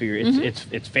atmosphere.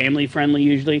 It's family friendly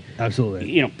usually.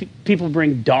 Absolutely. People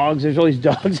bring dogs. There's always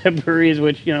dogs at breweries,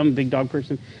 which I'm a big dog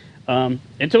person.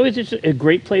 It's always just a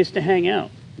great place to hang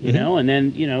out. And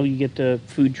then you get the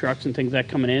food trucks and things that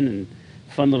coming in and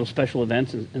fun little special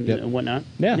events and whatnot.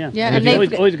 Yeah, and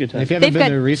and always a good time. And if you haven't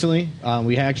been there recently,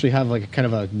 we actually have like kind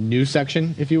of a new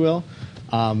section, if you will.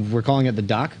 We're calling it the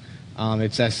dock.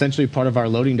 It's essentially part of our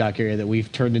loading dock area that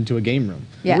we've turned into a game room.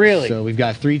 Yeah. Really? So we've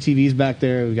got 3 TVs back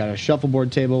there. We've got a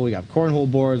shuffleboard table. We got cornhole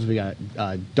boards. We got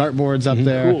dart boards up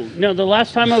there. Cool. No, the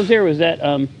last time I was there was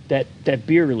that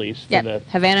beer release for the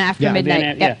Havana After Midnight.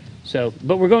 Havana, yeah. So,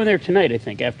 but we're going there tonight, I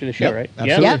think, after the show, Yep, right?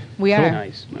 absolutely. Yep, we are.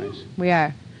 Nice. We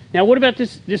are. Now, what about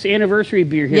this anniversary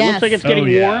beer here? It Yes. looks like it's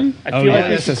getting warm. I feel yeah. like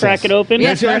we Yes, should yes, crack yes. it open.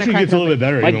 Yes. It actually gets a little bit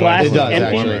better. My even glass when is it's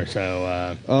empty. warmer.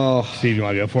 So, Oh, Steve, you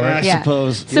want to go for it? I Yeah.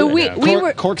 suppose. So we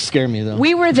Corks scare me, though.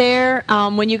 we were there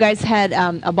when you guys had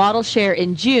a bottle share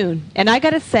in June, and I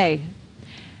gotta say,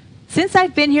 since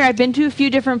I've been here, I've been to a few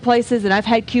different places, and I've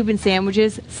had Cuban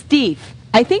sandwiches. Steve,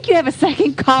 I think you have a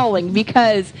second calling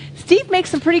because Steve makes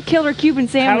some pretty killer Cuban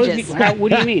How is sandwiches. he,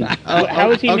 what do you mean?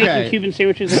 How is he okay. making Cuban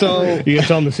sandwiches? So You can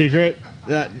tell them the secret?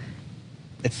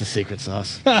 it's the secret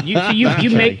sauce. you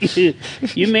make.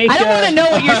 I don't want to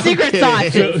know what your secret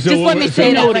sauce is. Just let me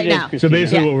say that right now. So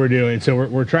basically, Yeah. what we're doing, so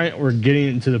we're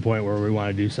getting to the point where we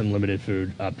want to do some limited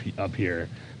food up here,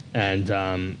 and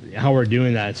how we're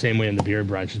doing that same way in the beer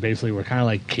brunch is basically we're kind of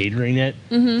like catering it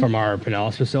from our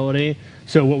Pinellas facility.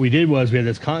 So what we did was we had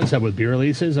this concept with beer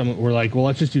releases, and we're like, well,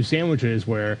 let's just do sandwiches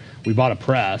where we bought a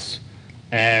press.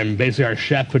 And basically, our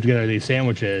chef put together these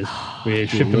sandwiches. We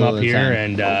shipped them up here,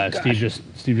 and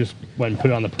Steve just went and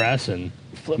put it on the press and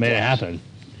made it happen.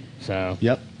 So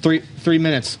Yep. 3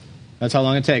 minutes. That's how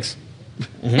long it takes.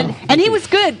 And he was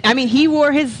good. I mean, he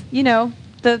wore his,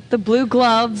 the blue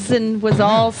gloves and was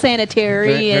all sanitary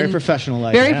Very and professional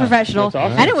like. very Yeah. professional.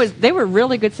 That's awesome. And they were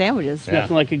really good sandwiches.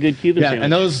 Nothing like a good Cuban Yeah, sandwich.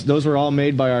 and those were all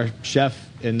made by our chef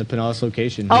in the Pinellas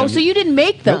location. Oh, so you didn't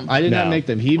make them? Nope, I did not No. make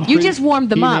them. You just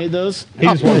warmed them he up. made those. he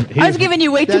just wanted, he I was just- giving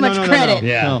you way too much credit.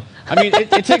 Yeah. No. I mean,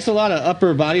 it takes a lot of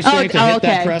upper body strength to hit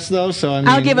that okay. press, though. So I mean,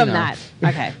 I'll give him you know. that.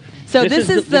 Okay. So This this is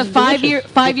is the this is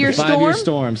delicious. 5-year storm. 5-year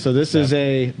storm. So this is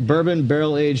a bourbon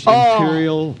barrel aged Oh.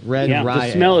 imperial red yeah, rye.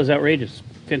 the smell is outrageous.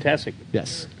 Fantastic.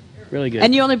 Yes, Really good.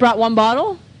 And you only brought one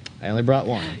bottle? I only brought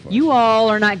one. You all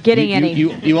are not getting any.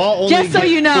 You all only Just so get,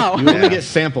 you know. You only get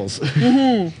samples.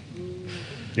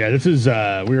 Yeah, this is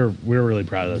we're really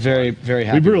proud of this. very one. very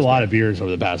happy. We brewed a with lot of beers over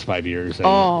the past 5 years. And,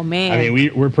 Oh, man. I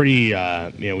mean, we're pretty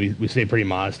we stay pretty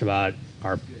modest about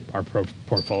our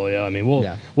portfolio. I mean,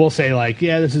 we'll say like,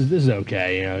 yeah, this is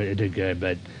okay. It did good,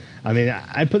 but I mean,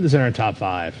 I put this in our top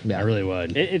 5. Yeah. I really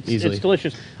would. It's Easily.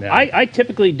 delicious. Yeah. I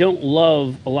typically don't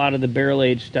love a lot of the barrel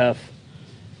aged stuff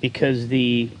because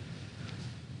that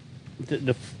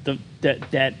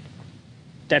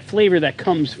flavor that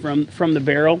comes from the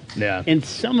barrel. Yeah. In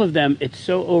some of them, it's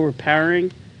so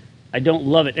overpowering. I don't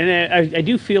love it, and I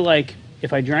do feel like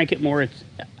if I drank it more,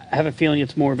 I have a feeling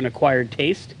it's more of an acquired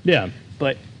taste. Yeah.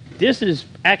 But this is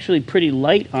actually pretty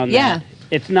light on Yeah. that.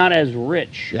 It's not as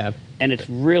rich. Yeah. And it's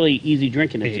really easy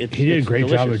drinking. He did a great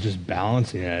job of just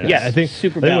balancing it. Yes, I think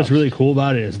super what's balanced. really cool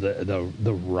about it is the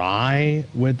rye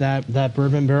with that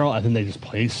bourbon barrel. I think they just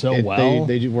play so well.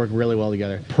 They do work really well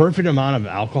together. Perfect amount of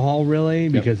alcohol, really,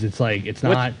 because it's like it's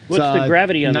not. What's the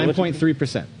gravity on it?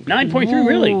 9.3%. 9.3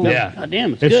 really? Yeah. God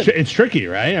damn, it's It's good. it's tricky,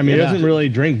 right? I mean, it Yeah. doesn't really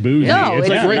drink booze. No, it's it's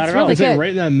like not at all. really it's like good. right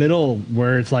in that middle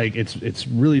where it's like it's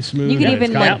really smooth. You can and even,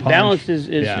 it's got like- a punch. Balanced is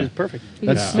Yeah. perfect.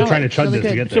 That's I'm trying to chug Really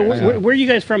this to good. get So there. where are you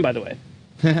guys from, by the way?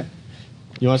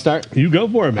 You want to start? You go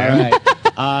for it, All man. right.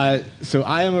 So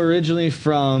I am originally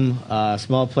from a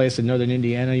small place in northern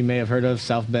Indiana. You may have heard of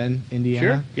South Bend,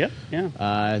 Indiana. Sure. Yep.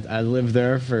 Yeah. I lived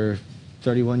there for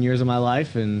 31 years of my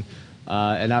life, and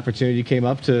an opportunity came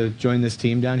up to join this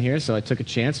team down here. So I took a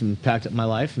chance and packed up my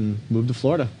life and moved to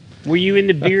Florida. Were you in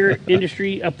the beer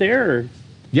industry up there? Or?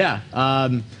 Yeah.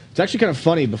 It's actually kind of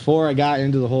funny. Before I got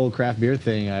into the whole craft beer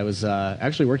thing, I was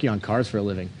actually working on cars for a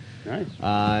living. Nice.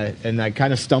 And I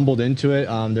kind of stumbled into it.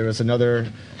 There was another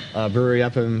brewery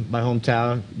up in my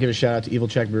hometown. Give a shout out to Evil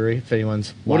Check Brewery if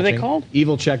anyone's watching. What are they called?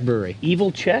 Evil Check Brewery.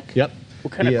 Evil Check? Yep.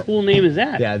 What kind of cool name is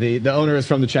that? Yeah, the owner is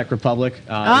from the Czech Republic.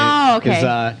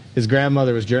 Okay. His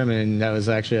grandmother was German, and that was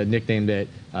actually a nickname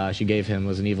that she gave him,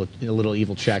 was a little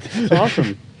evil Czech. That's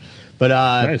awesome. But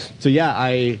Nice. So yeah,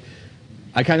 I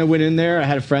kind of went in there. I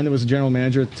had a friend that was a general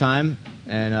manager at the time,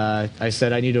 and I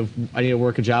said I need to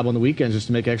work a job on the weekends just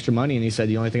to make extra money. And he said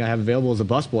the only thing I have available is a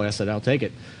busboy. I said I'll take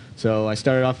it. So I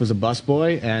started off as a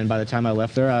busboy, and by the time I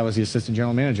left there, I was the assistant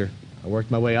general manager. I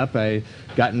worked my way up. I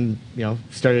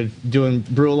started doing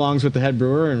brew-alongs with the head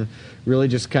brewer, and really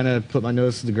just kind of put my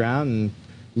nose to the ground and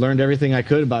learned everything I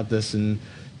could about this. And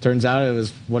turns out it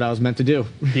was what I was meant to do.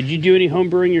 Did you do any home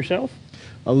brewing yourself?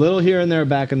 A little here and there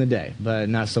back in the day, but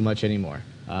not so much anymore.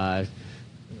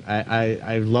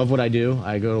 I love what I do.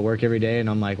 I go to work every day, and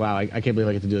I'm like, wow, I can't believe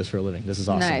I get to do this for a living. This is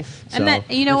awesome. Nice. So, And then,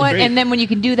 you know what? great. And then when you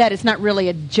can do that, it's not really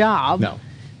a job. No.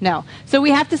 No. So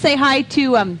we have to say hi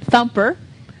to Thumper.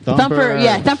 Thumper.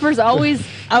 Yeah, Thumper's always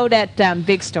out at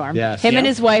Big Storm. Yes. Him and Yeah.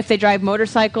 his wife, they drive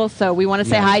motorcycles, so we want to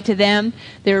say Yes. hi to them.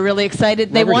 They were really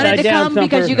excited. They Rubber wanted side to down, come Thumper.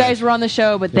 because you guys were on the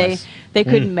show, but Yes. they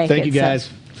couldn't make Thank it. you so- guys,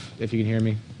 if you can hear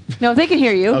me. No, they can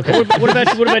hear you. Okay. What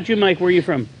about you, Mike? Where are you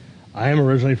from? I am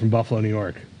originally from Buffalo, New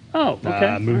York. Oh,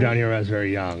 okay. Moved down here when I was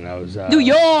very young. I was New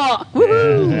York!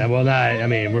 Woohoo! Yeah, well, I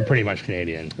mean, we're pretty much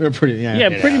Canadian. We're pretty, Yeah,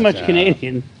 You pretty know, much so-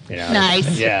 Canadian. You know?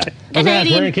 Nice. Yeah. I was gonna ask,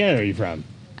 Canadian. where in Canada are you from?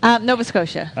 Nova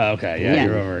Scotia. Oh, okay. Yeah, Yeah.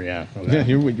 you're over. Yeah. Okay. Yeah,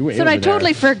 you're way So over I there.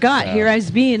 totally forgot. Yeah. Here I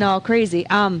was being all crazy.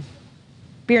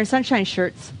 Beer and Sunshine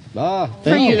shirts. Ah, For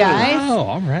thank you guys. Oh,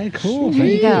 all right. Cool. There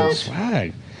you Thank go.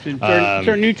 Swag. It's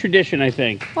our new tradition, I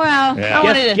think. Well, Yeah. I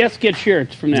wanted to. Guests get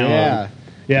shirts from now Yeah. on.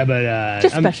 Yeah, but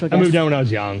Just I'm- special I moved guests. down when I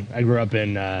was young. I grew up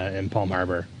in Palm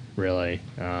Harbor. Really,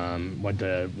 went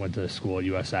to school at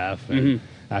USF, and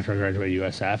after I graduated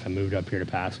USF, I moved up here to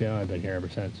Pasco. I've been here ever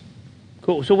since.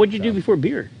 Cool. So what did you do before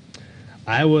beer?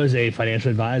 I was a financial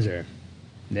advisor.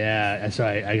 Yeah, so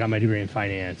I got my degree in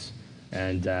finance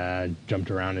and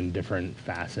jumped around in different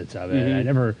facets of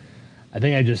it. I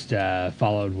think I just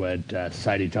followed what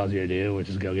society tells you to do, which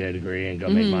is go get a degree and go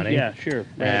make money. Yeah, sure.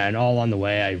 Right. And all along the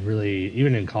way, I really,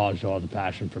 even in college, developed a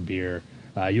passion for beer.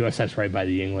 USF's right by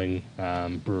the Yingling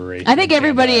brewery. I think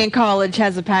everybody in college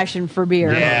has a passion for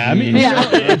beer. Yeah, I mean, Yeah.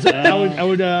 I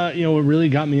would, what really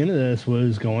got me into this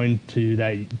was going to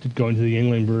the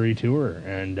Yingling brewery tour,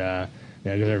 and I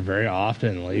go there very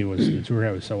often. The tour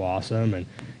guide was so awesome,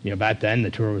 and back then the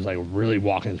tour was like really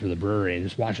walking through the brewery and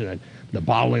just watching the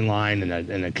bottling line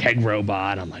and the keg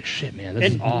robot. I'm like, shit, man,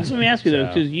 this is awesome. Let me ask you though,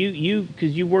 So-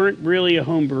 because you weren't really a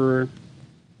home brewer.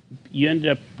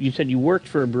 You said you worked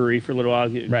for a brewery for a little while,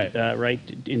 Right. right,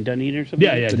 in Dunedin or something?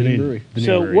 Yeah, Dunedin Brewery.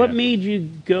 So what made you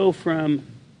go from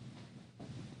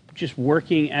just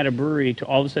working at a brewery to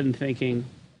all of a sudden thinking,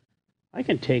 I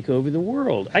can take over the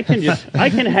world. I can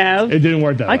have. It didn't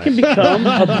work that way. I can become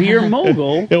a beer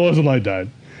mogul. It wasn't like that.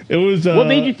 It was. What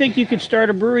made you think you could start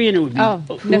a brewery and it would be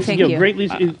no, thank you. greatly,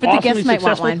 But the awesomely guests might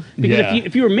want successful? one. Because Yeah.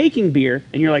 if you were making beer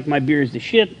and you're like, my beer is the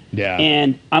shit, Yeah.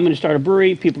 and I'm going to start a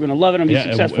brewery, people are going to love it, I'm going to be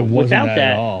successful. It wasn't Without that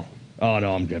that, at all. Oh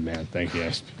no, I'm good, man. Thank you.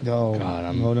 No,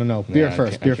 God, no. Yeah, Beer I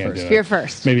first. can't- Beer I can't first. do it. Beer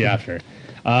first. Maybe after.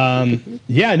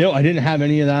 Yeah, no, I didn't have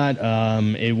any of that.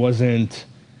 It wasn't.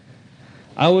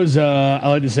 I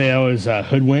like to say I was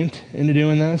hoodwinked into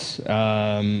doing this.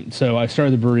 So I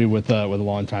started the brewery with a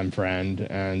longtime friend,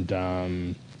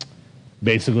 and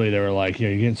basically they were like,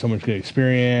 you're getting so much good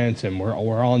experience, and we're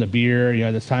all into beer.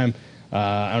 At this time,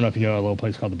 I don't know if you know a little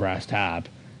place called the Brass Tap,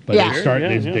 but Yeah.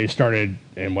 they started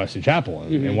in Wesley Chapel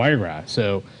in Wiregrass.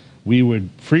 So we would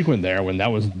frequent there when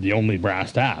that was the only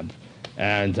Brass Tap.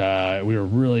 And we were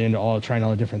really into trying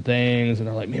all the different things. And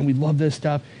they're like, man, we love this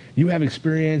stuff. You have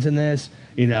experience in this.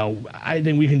 I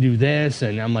think we can do this.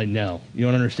 And I'm like, no, you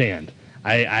don't understand.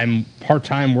 I'm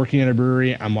part-time working at a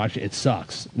brewery. I'm watching. It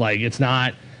sucks. Like, it's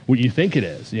not what you think it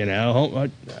is, I'm not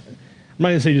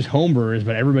going to say just home brewers,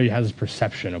 but everybody has this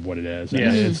perception of what it is.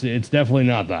 And it's definitely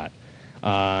not that.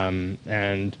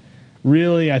 And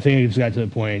really, I think it just got to the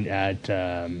point at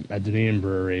Dunedin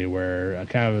Brewery where I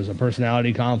kind of was a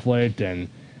personality conflict, and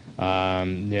I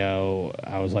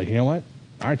was like, you know what?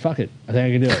 All right, fuck it. I think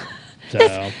I can do it.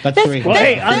 So That's three. Well,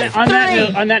 hey, on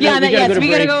that note, we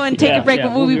gotta go and take a break.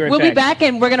 But we'll be back,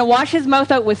 and we're gonna wash his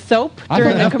mouth out with soap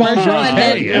during the commercial, and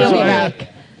then we'll be back.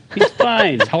 He's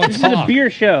fine. This is a beer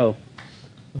show.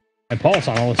 And Paul's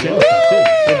on all the sales stuff too.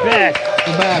 We're back.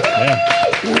 Yeah.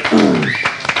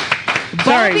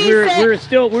 Sorry, we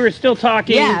were still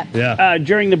talking. Yeah.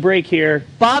 During the break here.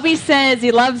 Bobby says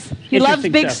he loves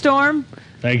Big Storm.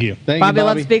 Thank you. Bobby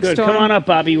loves Big Good. Storm. Come on up,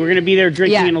 Bobby. We're going to be there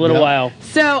drinking in a little while.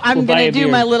 So I'm going to do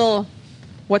my little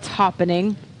what's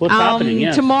happening. What's happening,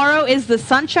 yes. Tomorrow is the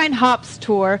Sunshine Hops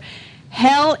Tour.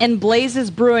 Hell and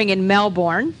Blazes Brewing in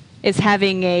Melbourne is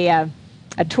having a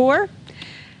tour.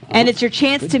 And it's your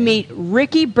chance to meet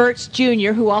Ricky Burtz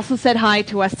Jr., who also said hi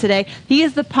to us today. He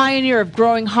is the pioneer of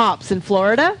growing hops in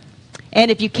Florida.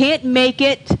 And if you can't make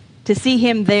it to see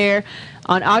him there,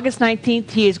 on August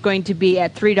 19th, he is going to be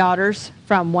at Three Daughters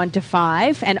from 1 to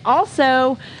 5. And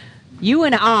also, you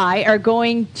and I are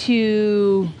going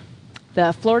to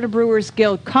the Florida Brewers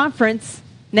Guild Conference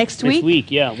next week. Next week,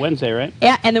 yeah. Wednesday, right?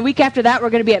 Yeah, and the week after that,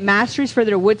 we're going to be at Masteries for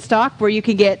their Woodstock, where you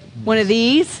can get one of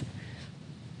these.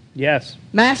 Yes.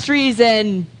 Masteries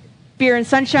and Beer and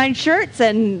Sunshine shirts,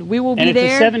 and we will be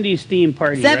there. And it's a 70s theme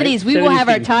party, 70s. Right? We will have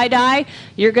our tie-dye.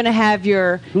 You're going to have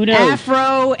your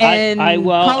afro and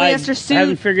polyester suit. I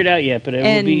haven't figured out yet, but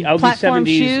I'll be 70s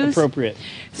shoes. Appropriate.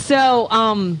 So,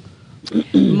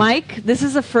 Mike, this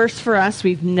is a first for us.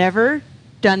 We've never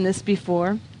done this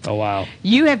before. Oh, wow.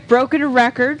 You have broken a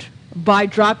record by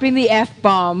dropping the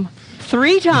F-bomb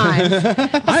 3 times.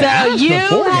 So you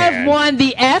have won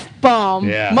the F-bomb,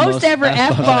 most ever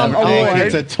F-bomb award.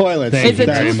 It's a toilet. It's a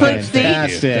 2-foot seat.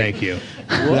 Fantastic. Thank you.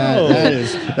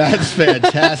 That's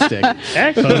fantastic.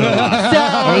 Excellent.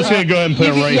 I'm just going to go ahead and put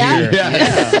it right here.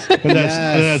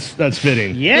 Yes. That's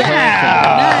fitting.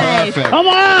 Yeah. Nice. Come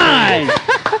on.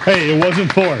 Hey, it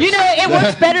wasn't forced. You know, it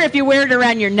works better if you wear it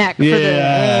around your neck.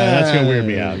 That's going to weird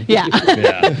me out. Yeah.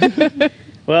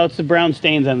 Well, it's the brown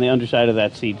stains on the underside of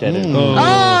that seat. That is. No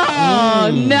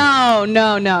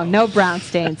brown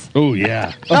stains. Oh,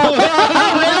 yeah. Oh,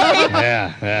 really?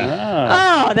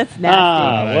 Yeah. Oh, that's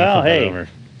nasty. Well, hey.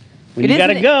 When you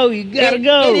gotta go, you gotta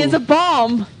go. It is a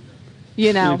bomb,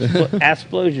 you know.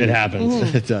 Explosion. It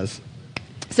happens. It does.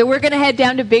 So we're going to head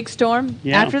down to Big Storm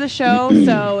after the show.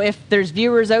 So if there's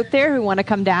viewers out there who want to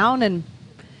come down and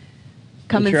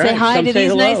come and say hi to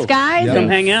these nice guys, come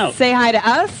hang out, say hi to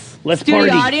us. Let's Studio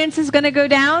party. audience is going to go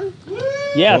down.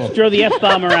 Yeah, let's throw the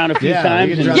F-bomb around a few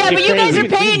times. Yeah, but you guys are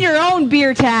paying your own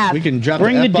beer tab. We can drop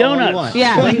bring the donuts.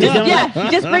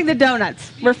 Just bring the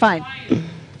donuts. We're fine.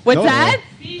 What's that?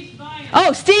 Steve's buying.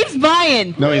 Oh, Steve's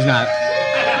buying. No, he's not.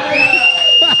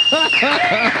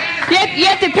 You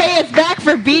have to pay us back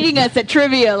for beating us at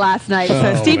trivia last night.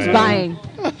 So Steve's buying.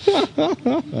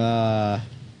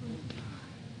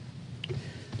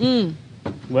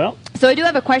 Well, so I do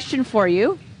have a question for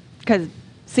you, because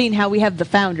seeing how we have the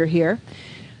founder here.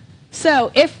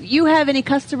 So if you have any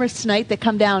customers tonight that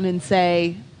come down and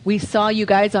say, we saw you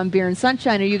guys on Beer and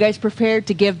Sunshine, are you guys prepared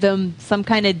to give them some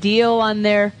kind of deal on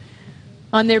their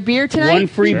beer tonight? One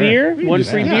free beer? One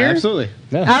free beer? Absolutely.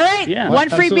 Yeah. All right. Yeah. One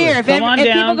free beer. If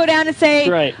people go down and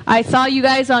say, I saw you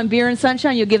guys on Beer and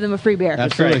Sunshine, you'll give them a free beer.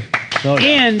 Absolutely.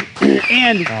 And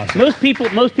awesome. most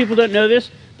people don't know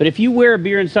this, but if you wear a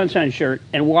Beer and Sunshine shirt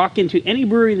and walk into any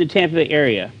brewery in the Tampa Bay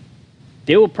area,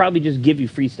 they will probably just give you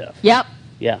free stuff. Yep.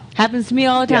 Yeah. Happens to me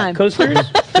all the time. Coasters.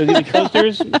 They'll give you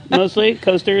coasters, mostly.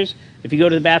 Coasters. If you go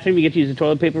to the bathroom, you get to use the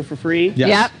toilet paper for free. Yes.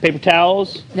 Yep. Paper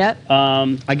towels. Yep.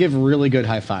 I give really good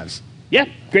high fives. Yeah.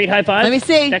 Great high fives. Let me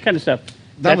see. That kind of stuff.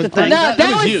 That was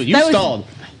you. You that stalled.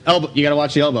 Elbow. You got to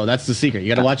watch the elbow. That's the secret. You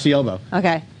got to watch the elbow.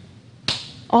 Okay.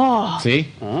 Oh. See?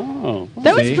 Oh.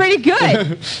 That was pretty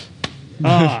good.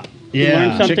 You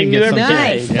learn something new every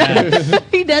day. Nice.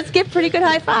 He does get pretty good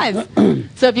high fives.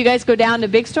 So if you guys go down to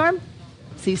Big Storm,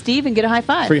 see Steve and get a high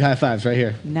five. Free high fives right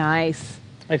here. Nice.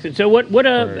 So what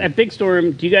at Big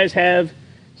Storm, do you guys have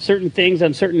certain things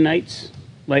on certain nights?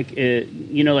 Like,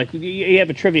 like you have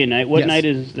a trivia night. What night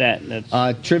is that?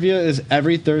 That's trivia is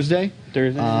every Thursday.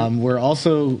 Thursday. We're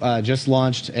also just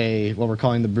launched what we're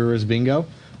calling the Brewers Bingo.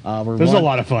 This is a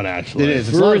lot of fun, actually. It is.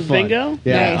 It's Brewers a lot of fun. Bingo?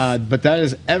 Yeah, Nice. but that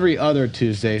is every other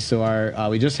Tuesday. So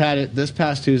we just had it this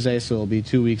past Tuesday, so it'll be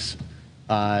 2 weeks.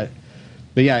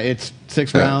 But yeah, it's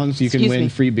 6 rounds. You can win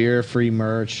free beer, free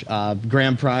merch.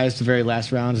 Grand prize, the very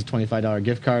last round is a $25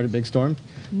 gift card at Big Storm.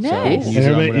 Nice. So and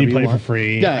everybody play for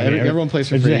free. Yeah, everyone plays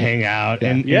for free. Just hang out.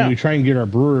 And we try and get our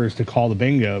brewers to call the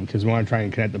bingo because we want to try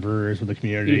and connect the brewers with the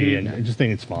community. And I just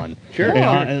think it's fun. Sure.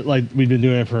 And we've been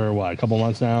doing it for, a couple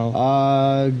months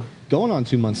now? Going on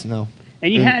 2 months now.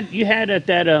 And you had at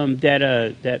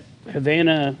that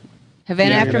Havana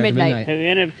Havana After Midnight.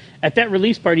 And at that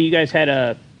release party, you guys had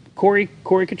a Corey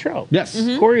Cottrell. Yes.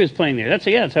 Corey was playing there.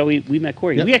 That's how we met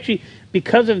Corey. Yep. We actually,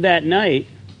 because of that night,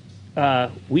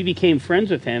 we became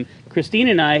friends with him. Christine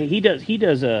and I, he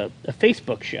does a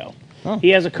Facebook show. Oh. He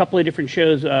has a couple of different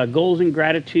shows, Goals and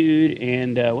Gratitude,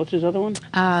 and what's his other one?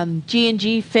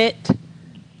 G&G Fit.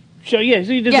 So he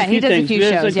does a few things. He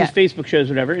does shows, like these Facebook shows,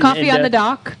 whatever. Coffee on the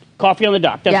Dock. Coffee on the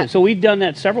Dock. That's Yeah. it. So we've done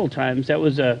that several times. That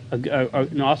was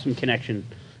an awesome connection.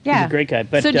 Yeah. He's a great guy.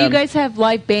 But, so do you guys have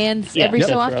live bands every so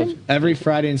that's where I often? was- Every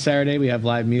Friday and Saturday we have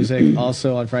live music.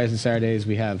 Also on Fridays and Saturdays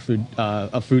we have food,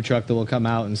 a food truck that will come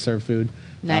out and serve food.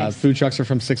 Nice. Food trucks are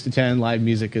from 6 to 10. Live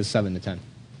music is 7 to 10.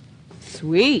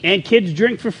 Sweet. And kids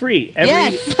drink for free every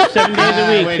Yes. 7 days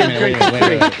a week. Wait a Kids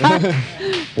minute. drink for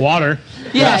free. Water.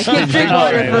 Yeah, kids drink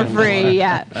water right. for free.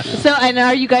 Yeah. So, and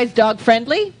are you guys dog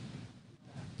friendly?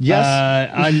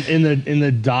 Yes. I'm in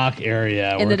the dock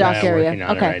area. In We're the dock kinda area. working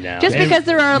on it Okay. right now. Just And- because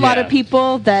there are a lot of yeah.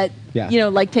 people that Yeah.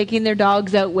 like taking their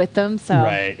dogs out with them. So.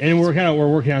 Right, and we're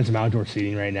working on some outdoor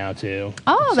seating right now too.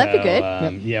 Oh, that'd be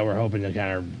good. Yeah, we're hoping to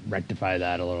kind of rectify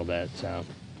that a little bit. So,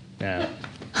 yeah.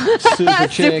 Super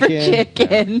Super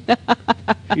chicken.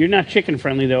 You're not chicken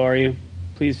friendly, though, are you?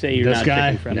 Please say you're This not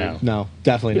guy? chicken friendly. No. No,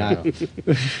 definitely not.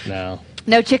 No.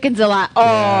 No chickens allowed.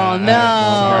 Oh no!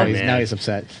 Now man. now he's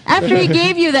upset. After he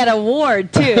gave you that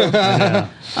award too. Yeah.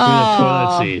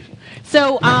 Oh. Toilet seat.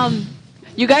 So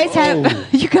you guys have the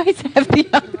chicken.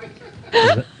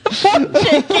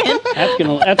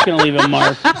 That's gonna leave a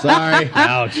mark. Sorry.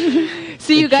 Ouch.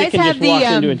 So you The guys chicken have just walked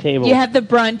into a the table. you have the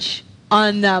brunch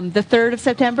on the 3rd of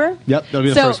September. Yep, that'll be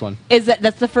the So first one.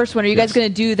 that's the first one? Are you guys Yes. going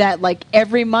to do that like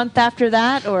every month after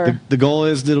that, or The goal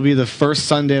is it'll be the first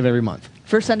Sunday of every month.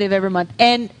 first Sunday of every month?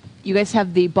 And you guys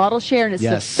have the bottle share, and it's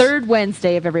Yes. the 3rd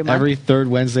Wednesday of every month. Every third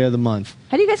Wednesday of the month.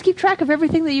 How do you guys keep track of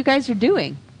everything that you guys are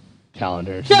doing?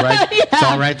 Calendars. Right? It's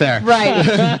all right there. Right,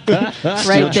 Steel right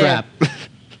there. trap.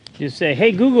 Just say,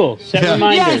 "Hey Google, set Yeah.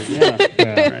 reminders." Yes.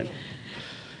 Yeah, right.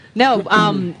 No,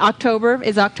 October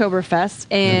is Oktoberfest,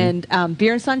 and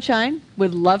Beer and Sunshine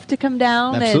would love to come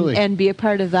down Absolutely. and be a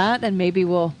part of that, and maybe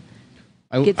we'll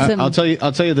get some. I'll tell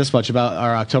you this much about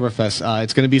our Oktoberfest.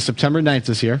 It's going to be September 9th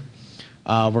this year.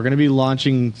 We're going to be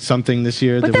launching something this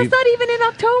year. But that that's not even in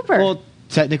October. Well,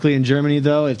 technically in Germany,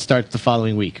 though, it starts the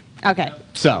following week. Okay.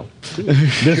 So, This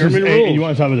was, German and rules. you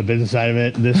want to talk about the business side of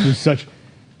it? This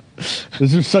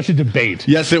was such a debate.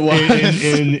 yes, it was.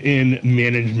 in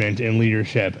management and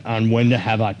leadership on when to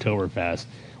have Oktoberfest.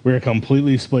 We were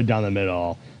completely split down the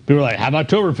middle. People were like, "Have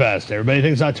Oktoberfest." Everybody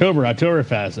thinks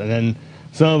Oktoberfest, and then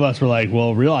some of us were like,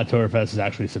 "Well, real Oktoberfest is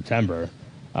actually September."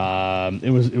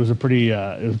 It was a pretty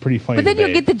funny. But then you'll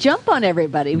debate. get the jump on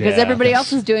everybody because Yeah. everybody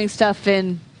else is doing stuff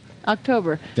in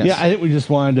October. Yes. Yeah, I think we just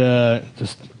wanted to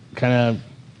just kind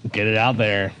of get it out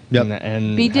there. Yep.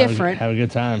 and Be have different. have a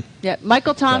good time. Yeah,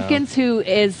 Michael Tompkins, who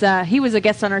is he was a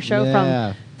guest on our show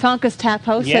Yeah. from Tonka's Tap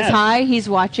House, Yeah. says hi. He's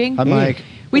watching. Hi, Mike.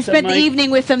 We What's up, spent the Mike?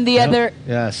 evening with him the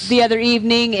Yes. other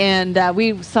evening, and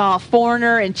we saw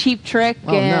Foreigner and Cheap Trick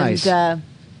Oh, and nice.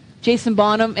 Jason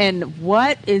Bonham. And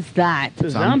what is that? The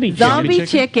zombie Zombie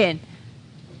chicken? chicken.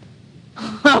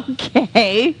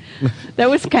 Okay, that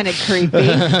was kind of creepy.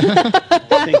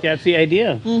 I think that's the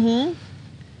idea.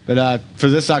 But for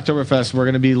this Oktoberfest, we're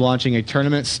going to be launching a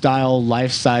tournament-style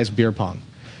life-size beer pong.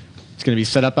 It's going to be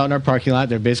set up out in our parking lot.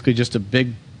 They're basically just a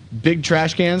big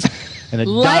trash cans and a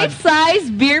Life-size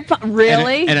beer pong.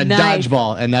 Really? and a Nice.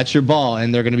 dodgeball, and that's your ball.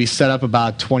 And they're going to be set up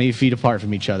about 20 feet apart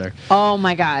from each other. Oh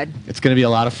my God. It's going to be a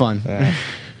lot of fun.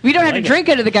 We don't have like to it. drink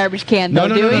out of the garbage can, No,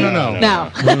 though, no, do no, we? no,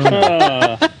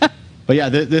 no, No. But yeah,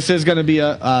 this is going to be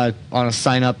on a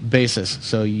sign-up basis.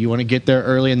 So you want to get there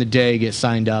early in the day, get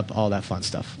signed up, all that fun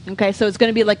stuff. Okay, so it's going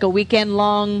to be like a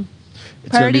weekend-long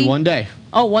It's going to party? be one day.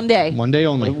 Oh, one day. One day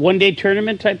only. A one-day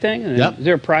tournament type thing. And Yep. Is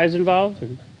there a prize involved?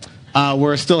 Or-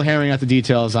 We're still hammering out the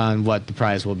details on what the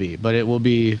prize will be, but it'll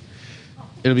be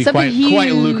Something quite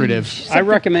huge. lucrative. I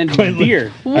recommend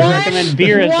beer. I One- recommend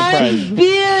beer as the prize. $1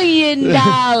 billion.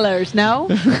 No?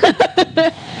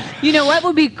 You know what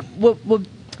would be...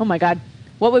 oh, my God.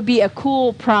 What would be a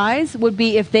cool prize would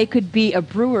be if they could be a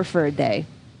brewer for a day.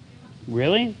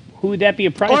 Really? Who would that be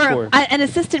a prize Or for? an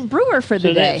assistant brewer for the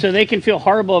So day. so they can feel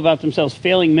horrible about themselves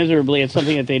failing miserably at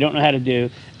something that they don't know how to do,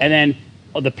 and then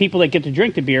the people that get to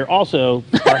drink the beer also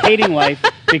are hating life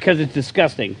because it's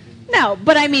disgusting. No,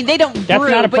 but I mean, they don't That's brew.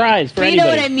 not a but- prize for but you know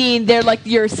what anybody. I mean? They're like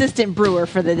your assistant brewer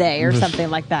for the day or something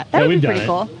like that. That Yeah, would we've be done pretty it.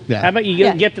 cool. Yeah. How about you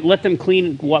Yeah. let them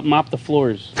mop the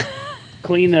floors,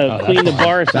 clean the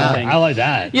bar or something? I like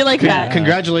that. You like that?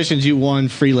 Congratulations, you won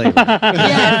free labor.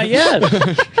 Yeah.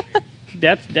 Yes.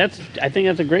 That's. I think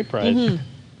that's a great prize.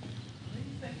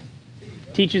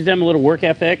 teaches them a little work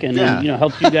ethic, and then,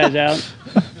 helps you guys out.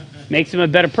 Makes them a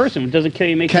better person. It doesn't kill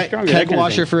you, makes you stronger. Keg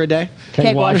washer for a day.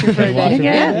 Keg washer for a day.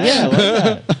 Yeah, I like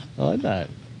that. I like that.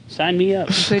 Sign me up.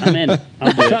 I'm in.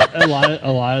 I'll do it.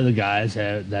 A lot of the guys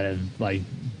that have like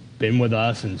been with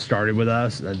us and started with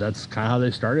us, that's kind of how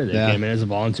they started. They came in as a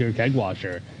volunteer keg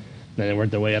washer. Then they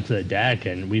worked their way up to the deck,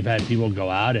 and we've had people go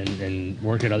out and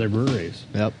work at other breweries.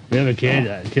 Yep. We have a kid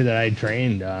that I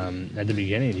trained at the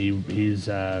beginning. He's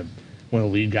one of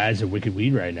the lead guys at Wicked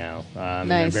Weed right now in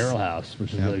their barrel house,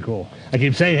 which is really cool. I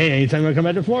keep saying, hey, anytime I come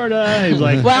back to Florida, he's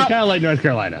like, I kind of like North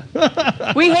Carolina.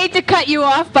 We hate to cut you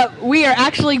off, but we are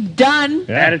actually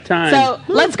done. At a time. So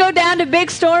let's go down to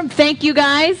Big Storm. Thank you,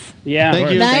 guys. Yeah.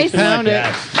 Thank you. Nice. Pound it.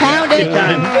 Pound it. Good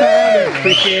time.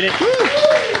 Appreciate it.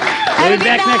 We'll be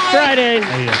back next Friday.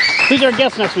 Who's our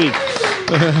guest next week?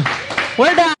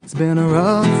 We're done. It's been a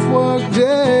rough work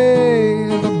day.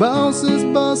 The boss is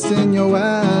busting your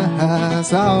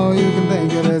ass. All you can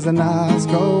think of is a nice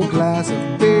cold glass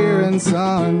of beer and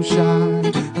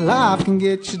sunshine. Life can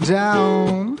get you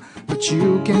down, but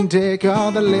you can take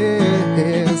all the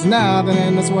licks. Nothing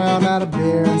in this world out of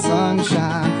beer and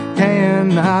sunshine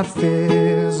cannot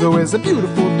fizz. Oh, it's a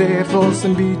beautiful day for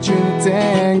some beach in a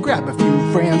tan. Grab a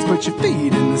few friends, put your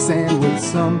feet in the sand with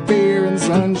some beer and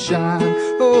sunshine.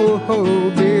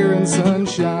 Oh, beer and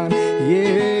sunshine.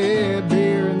 Yeah,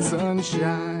 beer and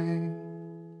sunshine.